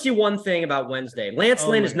promise you one thing about Wednesday. Lance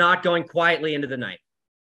Lynn is not going quietly into the night.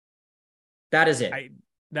 That is it.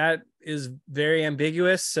 That is very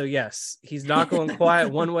ambiguous. So yes, he's not going quiet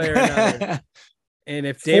one way or another. And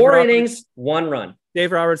if Four innings, 1 run.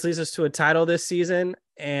 Dave Roberts leads us to a title this season,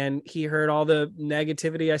 and he heard all the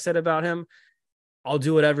negativity I said about him, I'll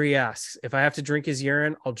do whatever he asks. If I have to drink his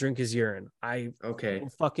urine, I'll drink his urine. Will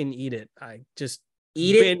fucking eat it. I just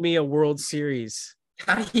win me a World Series.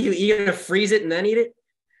 How do you gonna freeze it and then eat it?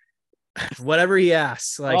 Whatever he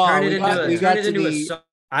asks. Like I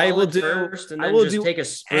will do take a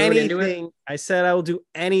spoon into it. I said I will do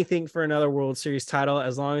anything for another World Series title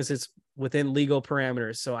as long as it's within legal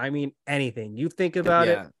parameters. So I mean anything. You think about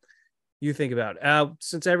it. You think about it.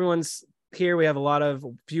 Since everyone's here, we have a lot of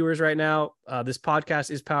viewers right now. This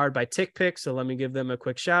podcast is powered by TickPick, so let me give them a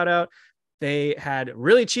quick shout out. They had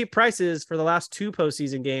really cheap prices for the last 2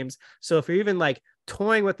 postseason games. So if you're even like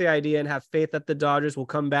toying with the idea and have faith that the Dodgers will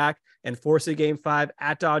come back and force a Game 5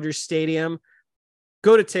 at Dodgers Stadium,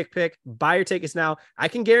 go to TickPick, buy your tickets now. I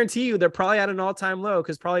can guarantee you they're probably at an all-time low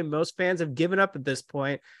because probably most fans have given up at this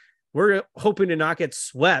point. We're hoping to not get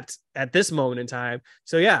swept at this moment in time.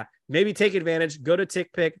 So yeah, maybe take advantage. Go to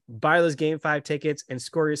TickPick, buy those Game 5 tickets, and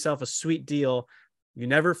score yourself a sweet deal. You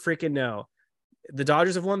never freaking know. The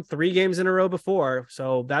Dodgers have won 3 games in a row before,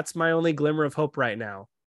 so that's my only glimmer of hope right now.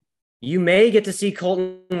 You may get to see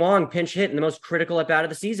Colton Wong pinch hit in the most critical at bat of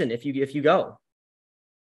the season if you go.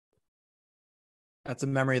 That's a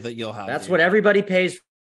memory that you'll have. That's what everybody pays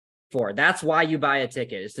for. That's why you buy a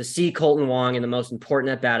ticket, is to see Colton Wong in the most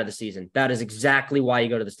important at bat of the season. That is exactly why you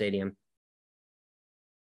go to the stadium.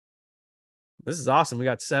 This is awesome. We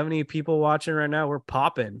got 70 people watching right now. We're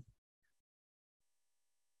popping.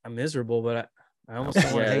 I'm miserable, but I almost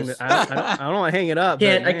don't want to hang it. I don't want to hang it up.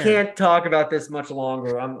 I can't talk about this much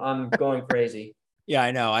longer. I'm going crazy. Yeah,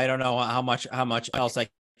 I know. I don't know how much else I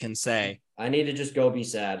can say. I need to just go be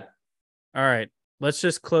sad. All right. Let's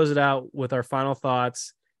just close it out with our final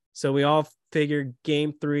thoughts. So we all figured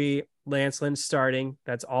Game 3, Lance Lynn starting.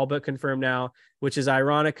 That's all but confirmed now, which is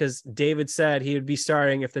ironic because David said he would be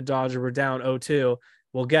starting if the Dodgers were down 0-2.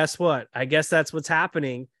 Well, guess what? I guess that's what's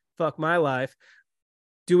happening. Fuck my life.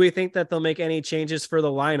 Do we think that they'll make any changes for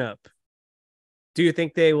the lineup? Do you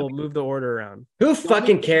think they will move the order around? Who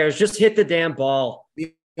fucking cares? Just hit the damn ball.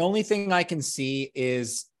 The only thing I can see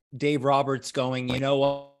is Dave Roberts going, you know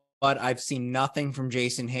what? I've seen nothing from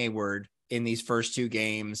Jason Hayward in these first 2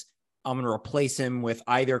 games. I'm going to replace him with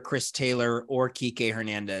either Chris Taylor or Kike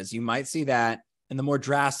Hernandez. You might see that. And the more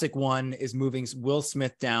drastic one is moving Will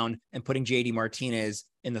Smith down and putting JD Martinez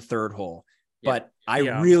in the 3rd hole. Yeah. But I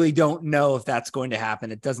really don't know if that's going to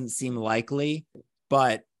happen. It doesn't seem likely,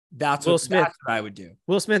 but that's what I would do.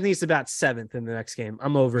 Will Smith needs to bat 7th in the next game.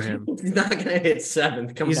 I'm over him. He's not going to hit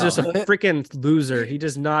 7th. He's just a freaking loser. He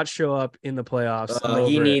does not show up in the playoffs.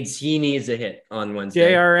 He needs a hit on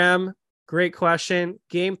Wednesday. JRM, great question.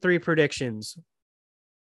 Game 3 predictions.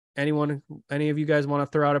 Any of you guys want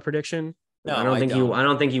to throw out a prediction? No, I don't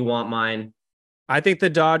think you want mine. I think the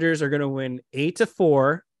Dodgers are going to win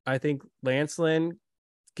 8-4. I think Lance Lynn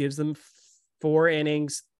gives them 4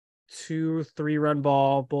 innings, 2 3-run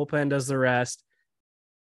ball. Bullpen does the rest.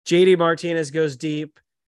 JD Martinez goes deep.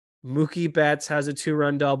 Mookie Betts has a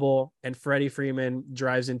 2-run double, and Freddie Freeman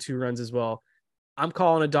drives in 2 runs as well. I'm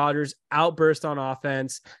calling a Dodgers outburst on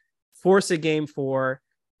offense, force a game 4.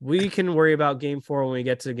 We can worry about game 4 when we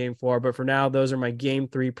get to game 4, but for now, those are my game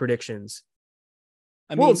 3 predictions.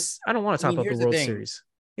 I don't want to talk about the World Series.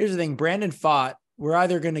 Here's the thing. Brandon Pfaadt, we're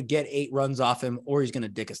either going to get 8 runs off him or he's going to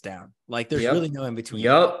dick us down. Like there's really no in between.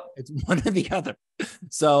 It's one or the other.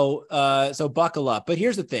 So buckle up. But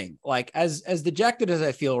here's the thing, like as dejected as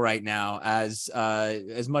I feel right now, as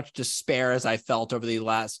much despair as I felt over the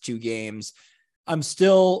last 2 games, I'm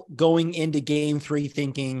still going into game 3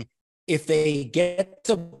 thinking if they get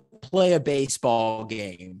to play a baseball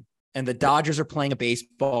game and the Dodgers are playing a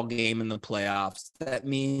baseball game in the playoffs, that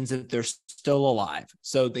means that they're still alive.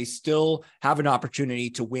 So they still have an opportunity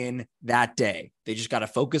to win that day. They just got to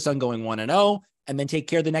focus on going 1-0 and then take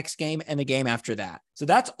care of the next game and the game after that. So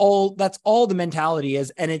that's all the mentality is.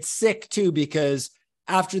 And it's sick too, because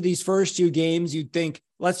after these first 2 games, you'd think,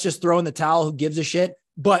 let's just throw in the towel. Who gives a shit?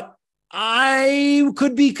 But I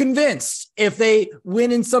could be convinced if they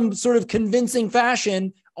win in some sort of convincing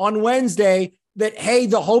fashion on Wednesday that, hey,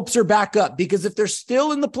 the hopes are back up, because if they're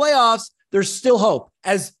still in the playoffs, there's still hope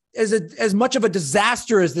as much of a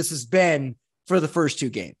disaster as this has been for the first 2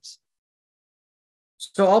 games.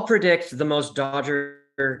 So I'll predict the most Dodger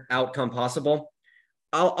outcome possible.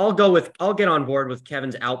 I'll get on board with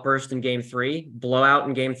Kevin's outburst in game 3, blowout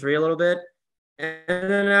in game 3 a little bit. And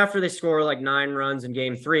then after they score like 9 runs in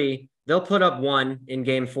game 3, they'll put up 1 in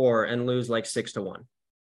game 4 and lose like 6-1.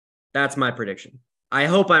 That's my prediction. I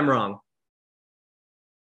hope I'm wrong.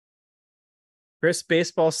 Chris,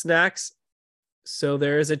 baseball snacks. So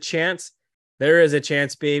there is a chance. There is a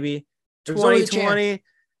chance, baby. 2020,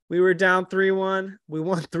 we were down 3-1. We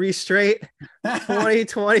won 3 straight.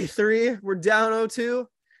 2023, we're down 0-2.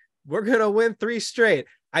 We're going to win 3 straight.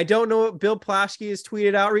 I don't know what Bill Plaschke has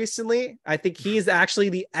tweeted out recently. I think he's actually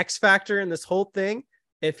the X factor in this whole thing.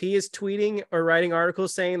 If he is tweeting or writing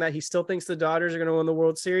articles saying that he still thinks the Dodgers are going to win the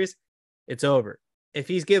World Series, it's over. If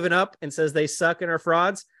he's given up and says they suck and are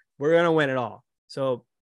frauds, we're going to win it all. So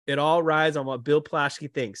it all rides on what Bill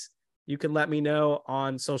Plaschke thinks. You can let me know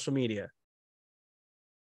on social media.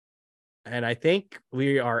 And I think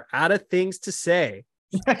we are out of things to say.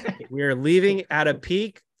 We are leaving at a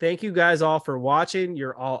peak. Thank you guys all for watching.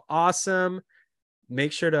 You're all awesome.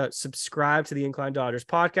 Make sure to subscribe to the Incline Dodgers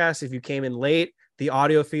podcast. If you came in late, the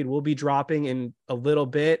audio feed will be dropping in a little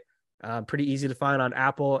bit. Pretty easy to find on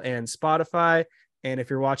Apple and Spotify. And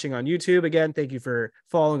if you're watching on YouTube, again, thank you for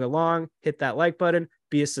following along. Hit that like button.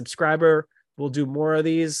 Be a subscriber. We'll do more of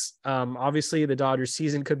these. Obviously, the Dodgers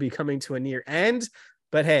season could be coming to a near end.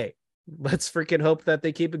 But hey, let's freaking hope that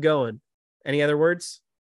they keep it going. Any other words?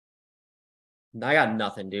 I got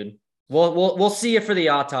nothing, dude. We'll see you for the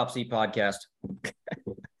autopsy podcast.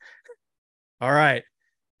 All right.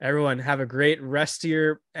 Everyone, have a great rest of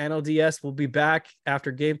your NLDS. We'll be back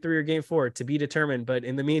after game 3 or game 4 to be determined. But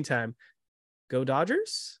in the meantime, go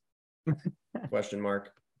Dodgers? Question mark.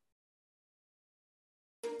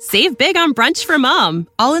 Save big on brunch for mom,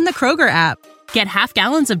 all in the Kroger app. Get half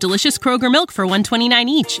gallons of delicious Kroger milk for $1.29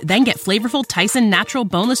 each. Then get flavorful Tyson natural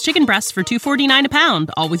boneless chicken breasts for $2.49 a pound,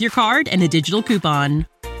 all with your card and a digital coupon.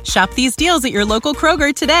 Shop these deals at your local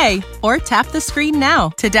Kroger today, or tap the screen now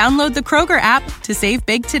to download the Kroger app to save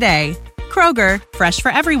big today. Kroger, fresh for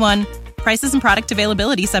everyone. Prices and product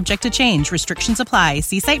availability subject to change. Restrictions apply.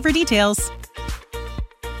 See site for details.